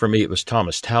scene, for me, it was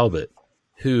Thomas Talbot,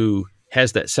 who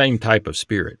has that same type of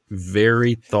spirit.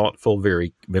 Very thoughtful,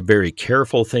 very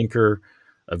careful thinker,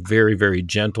 a very, very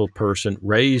gentle person,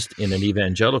 raised in an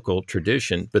evangelical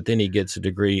tradition, but then he gets a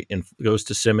degree and goes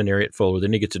to seminary at Fuller,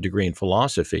 then he gets a degree in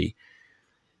philosophy.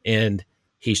 And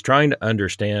he's trying to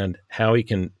understand how he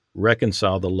can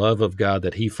reconcile the love of God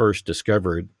that he first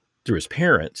discovered through his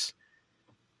parents,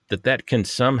 that can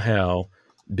somehow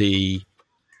be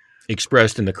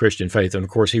expressed in the Christian faith. And of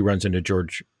course, he runs into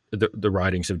the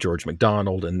writings of George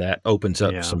MacDonald, and that opens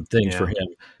up some things for him.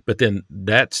 But then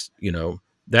that's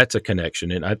a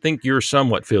connection. And I think you're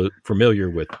somewhat familiar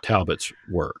with Talbot's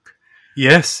work.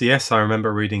 Yes, I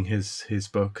remember reading his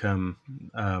book.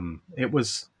 It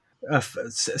was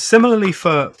similarly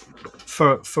for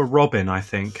Robin. I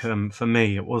think for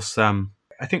me it was.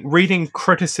 I think reading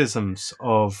criticisms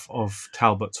of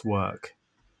Talbot's work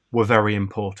were very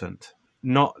important.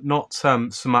 Not so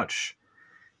much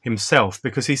himself,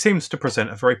 because he seems to present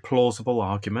a very plausible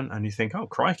argument, and you think, oh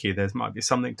crikey, there might be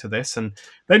something to this, and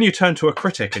then you turn to a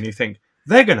critic and you think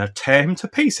they're going to tear him to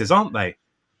pieces, aren't they?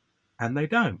 And they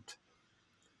don't.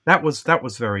 That was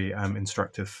very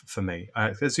instructive for me.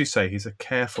 As you say, he's a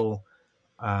careful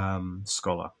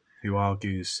scholar who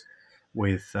argues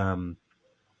with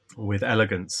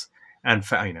elegance, and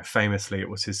famously, it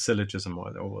was his syllogism,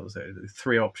 or was it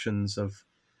three options of?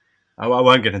 I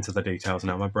won't get into the details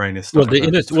now. My brain is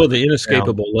the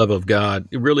inescapable love of God.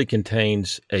 It really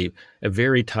contains a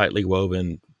very tightly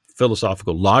woven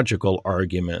philosophical, logical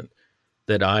argument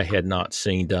that I had not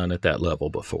seen done at that level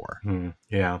before.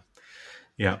 Yeah,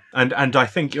 and I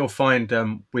think you'll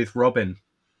find with Robin,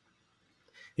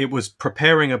 it was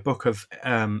preparing a book of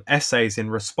essays in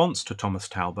response to Thomas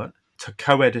Talbot,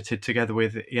 co-edited together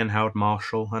with Ian Howard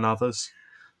Marshall and others,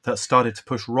 that started to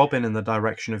push Robin in the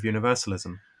direction of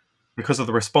universalism, because of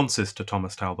the responses to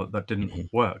Thomas Talbot that didn't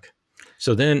work.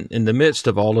 So then, in the midst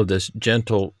of all of this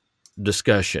gentle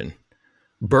discussion,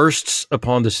 bursts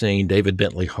upon the scene David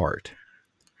Bentley Hart.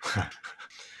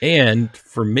 And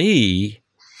for me,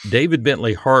 David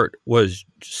Bentley Hart was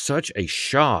such a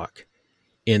shock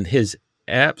in his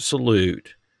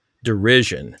absolute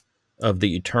derision of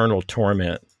the eternal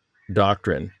torment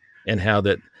doctrine, and how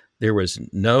that there was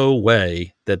no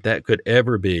way that could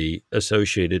ever be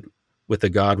associated with the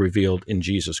God revealed in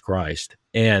Jesus Christ,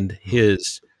 and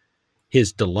his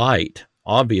delight,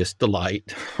 obvious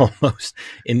delight almost,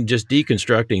 in just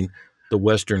deconstructing the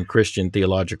Western Christian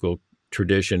theological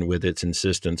tradition with its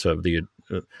insistence of the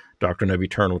doctrine of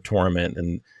eternal torment,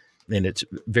 and its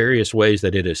various ways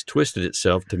that it has twisted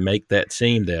itself to make that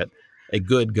seem that a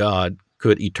good God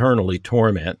could eternally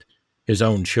torment his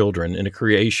own children in a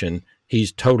creation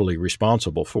he's totally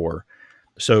responsible for.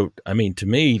 So, I mean, to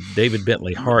me, David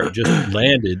Bentley Hart just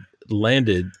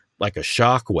landed like a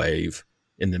shockwave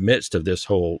in the midst of this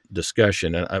whole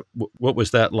discussion. And what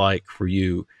was that like for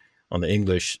you on the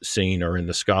English scene, or in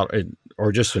the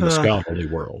or just in the scholarly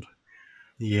world?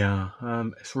 Yeah,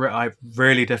 it's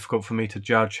really difficult for me to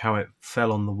judge how it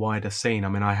fell on the wider scene. I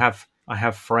mean, I have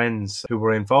friends who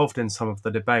were involved in some of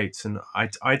the debates, and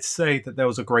I'd say that there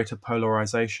was a greater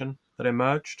polarization that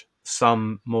emerged.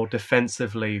 Some more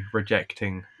defensively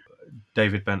rejecting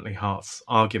David Bentley Hart's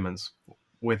arguments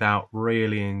without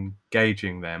really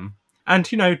engaging them. And,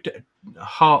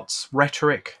 Hart's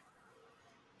rhetoric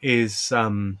is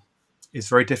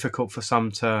very difficult for some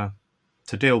to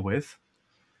deal with,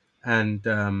 and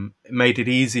it made it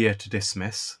easier to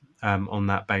dismiss on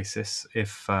that basis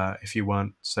if you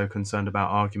weren't so concerned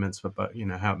about arguments, but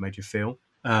how it made you feel.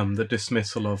 The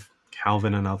dismissal of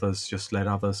Calvin and others just led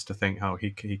others to think, oh,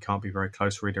 he can't be a very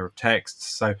close reader of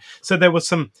texts. So there was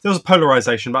a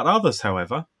polarization about others,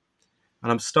 however,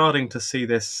 and I'm starting to see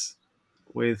this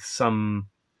with some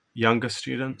younger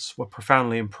students were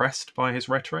profoundly impressed by his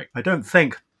rhetoric. I don't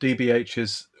think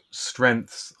DBH's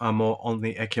strengths are more on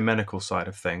the ecumenical side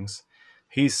of things.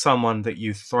 He's someone that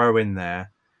you throw in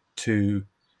there to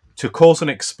cause an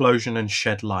explosion and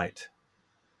shed light.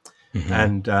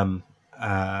 And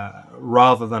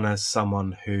rather than as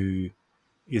someone who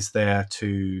is there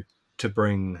to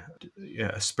bring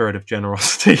a spirit of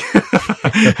generosity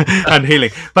and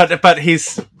healing, but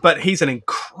he's an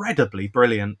incredibly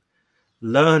brilliant,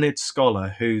 learned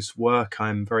scholar whose work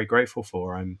I'm very grateful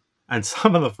for. And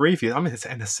some of the reviews, I mean, it's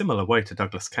in a similar way to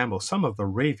Douglas Campbell, some of the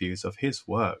reviews of his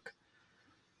work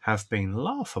have been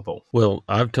laughable. Well,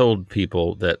 I've told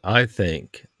people that I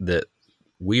think that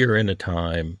we are in a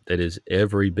time that is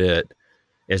every bit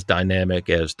as dynamic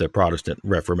as the Protestant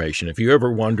Reformation. If you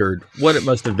ever wondered what it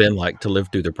must have been like to live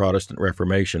through the Protestant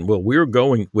Reformation, well, we're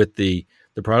going with the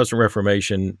Protestant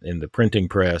Reformation and the printing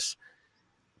press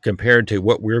compared to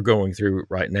what we're going through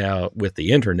right now with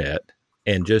the internet,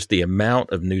 and just the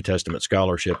amount of New Testament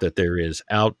scholarship that there is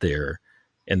out there,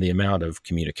 and the amount of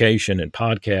communication and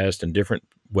podcast and different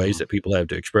ways that people have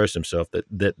to express themselves,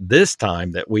 that this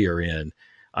time that we are in,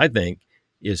 I think,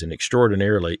 is an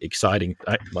extraordinarily exciting.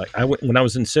 When I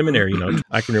was in seminary,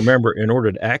 I can remember in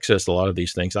order to access a lot of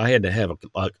these things, I had to have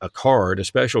a card, a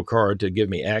special card to give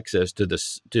me access to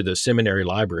the seminary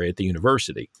library at the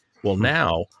university. Well,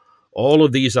 now all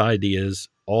of these ideas,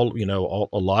 a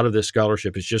lot of this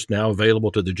scholarship is just now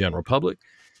available to the general public,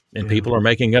 and people are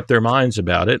making up their minds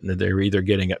about it, and they're either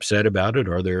getting upset about it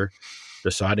or they're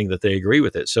deciding that they agree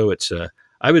with it. So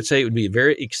I would say it would be a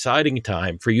very exciting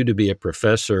time for you to be a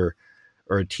professor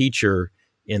or a teacher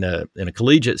in a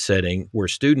collegiate setting where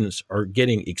students are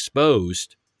getting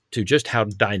exposed to just how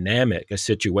dynamic a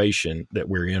situation that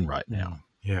we're in right now.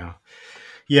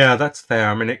 Yeah, that's there.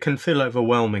 I mean, it can feel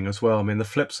overwhelming as well. I mean, the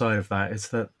flip side of that is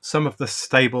that some of the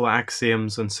stable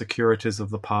axioms and securities of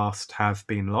the past have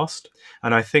been lost.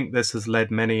 And I think this has led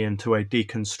many into a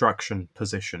deconstruction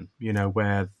position,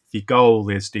 where the goal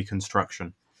is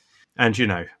deconstruction. And,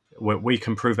 we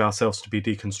can prove ourselves to be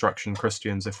deconstruction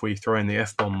Christians if we throw in the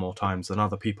F-bomb more times than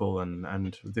other people.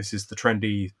 And this is the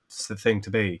trendy thing to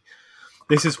be.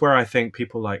 This is where I think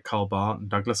people like Karl Barth and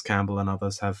Douglas Campbell and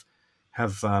others have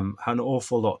an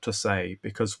awful lot to say,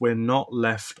 because we're not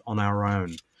left on our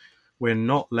own. We're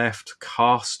not left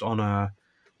cast on a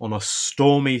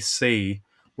stormy sea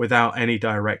without any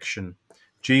direction.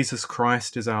 Jesus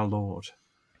Christ is our Lord.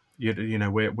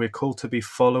 We're called to be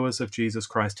followers of Jesus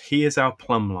Christ. He is our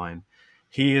plumb line.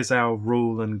 He is our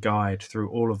rule and guide through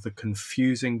all of the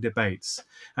confusing debates.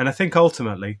 And I think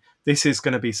ultimately this is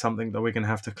going to be something that we're going to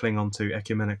have to cling on to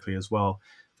ecumenically as well.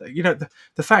 The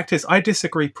fact is, I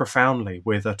disagree profoundly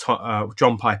with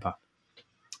John Piper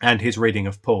and his reading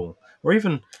of Paul, or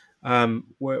even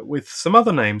with some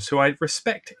other names who I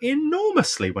respect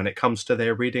enormously when it comes to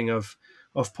their reading of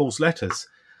Paul's letters.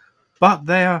 But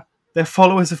they're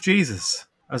followers of Jesus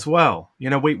as well.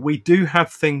 We do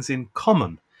have things in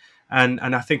common, and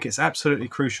I think it's absolutely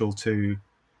crucial to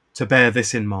bear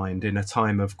this in mind in a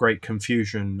time of great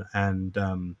confusion and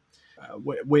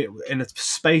we're in a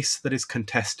space that is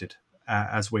contested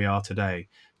as we are today.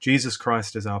 Jesus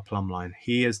Christ is our plumb line.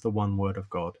 He is the one word of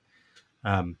God.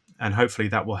 And hopefully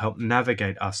that will help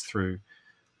navigate us through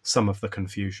some of the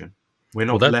confusion. We're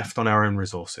not left on our own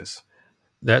resources.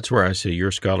 That's where I see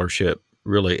your scholarship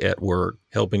really at work,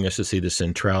 helping us to see the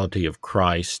centrality of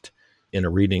Christ in the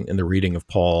reading of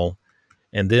Paul,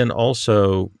 and then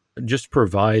also just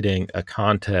providing a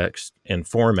context and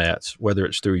formats, whether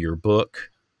it's through your book,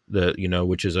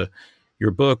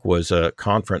 your book was a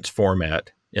conference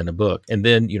format in a book. And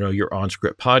then, your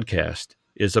OnScript podcast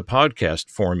is a podcast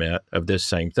format of this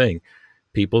same thing.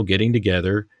 People getting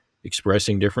together,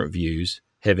 expressing different views,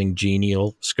 having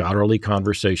genial, scholarly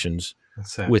conversations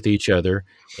with each other,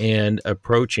 and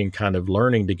approaching kind of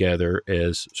learning together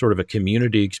as sort of a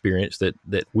community experience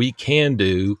that we can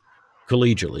do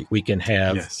collegially. We can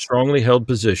have strongly held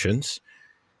positions,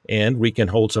 and we can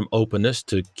hold some openness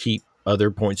to keep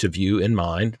other points of view in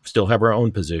mind, still have our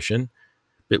own position,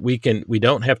 but we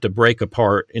don't have to break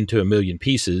apart into a million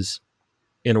pieces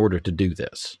in order to do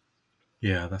this.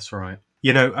 Yeah, that's right.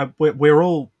 We're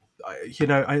all,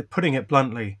 putting it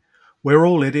bluntly, we're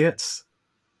all idiots.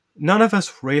 None of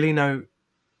us really know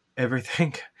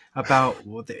everything about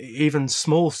even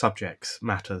small subjects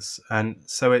matters. And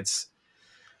so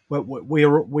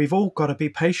we've all got to be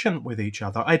patient with each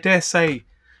other. I dare say,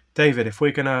 David, if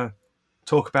we're going to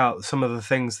talk about some of the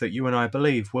things that you and I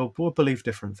believe, we'll believe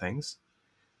different things.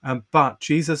 But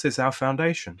Jesus is our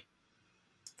foundation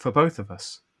for both of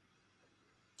us.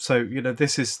 So,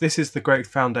 this is the great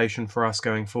foundation for us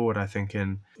going forward, I think,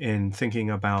 in thinking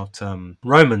about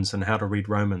Romans and how to read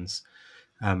Romans,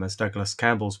 as Douglas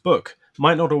Campbell's book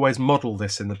might not always model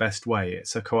this in the best way.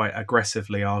 It's a quite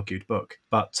aggressively argued book,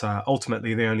 but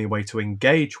ultimately the only way to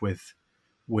engage with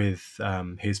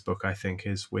his book, I think,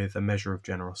 is with a measure of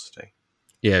generosity.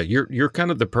 Yeah, you're kind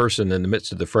of the person in the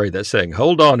midst of the fray that's saying,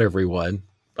 hold on, everyone.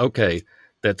 Okay,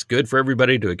 that's good for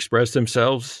everybody to express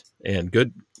themselves and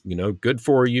good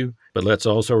for you. But let's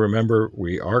also remember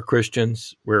we are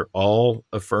Christians. We're all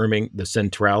affirming the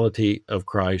centrality of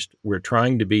Christ. We're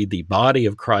trying to be the body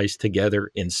of Christ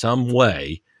together in some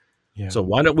way. Yeah. So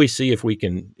why don't we see if we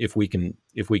can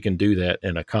do that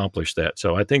and accomplish that?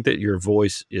 So I think that your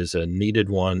voice is a needed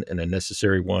one and a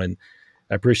necessary one.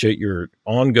 I appreciate your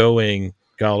ongoing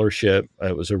scholarship.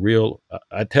 It was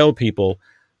I tell people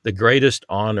the greatest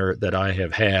honor that I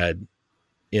have had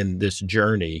in this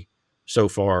journey so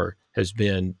far has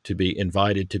been to be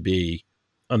invited to be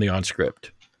on the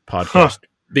OnScript podcast,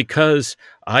 because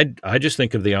I just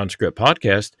think of the OnScript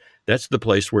podcast. That's the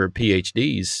place where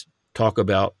PhDs talk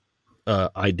about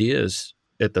ideas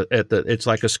it's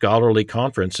like a scholarly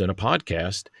conference and a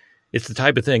podcast. It's the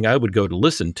type of thing I would go to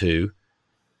listen to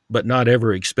but not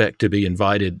ever expect to be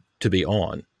invited to be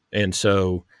on. And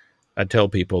so I tell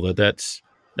people that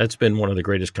that's been one of the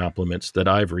greatest compliments that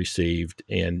I've received,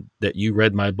 and that you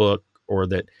read my book or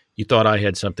that you thought I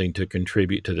had something to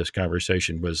contribute to this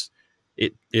conversation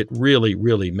it really,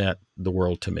 really meant the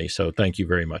world to me. So thank you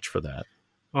very much for that.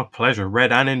 Oh, pleasure.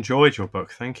 Read and enjoyed your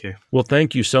book. Thank you. Well,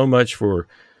 thank you so much for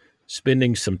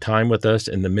spending some time with us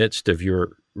in the midst of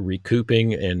your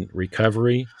recouping and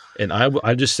recovery. And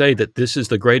I just say that this is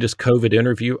the greatest COVID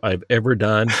interview I've ever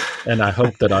done, and I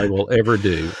hope that I will ever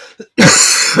do.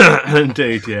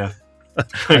 Indeed, yeah.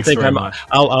 I think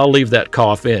I'll leave that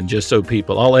cough in just so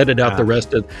people. I'll edit out the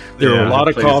rest of. There are a lot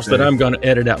of coughs that I'm going to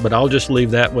edit out, but I'll just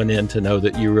leave that one in to know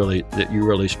that you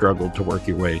really struggled to work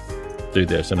your way through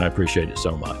this, and I appreciate it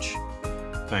so much.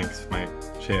 Thanks, mate.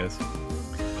 Cheers.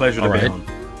 Pleasure to be on.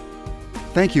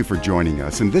 Thank you for joining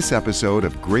us in this episode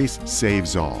of Grace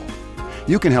Saves All.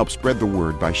 You can help spread the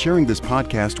word by sharing this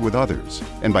podcast with others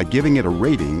and by giving it a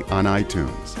rating on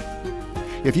iTunes.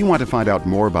 If you want to find out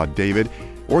more about David,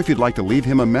 or if you'd like to leave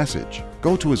him a message,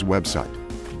 go to his website,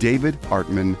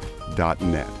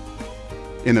 davidartman.net.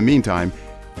 In the meantime,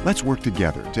 let's work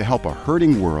together to help a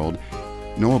hurting world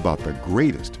know about the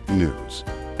greatest news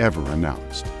ever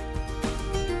announced.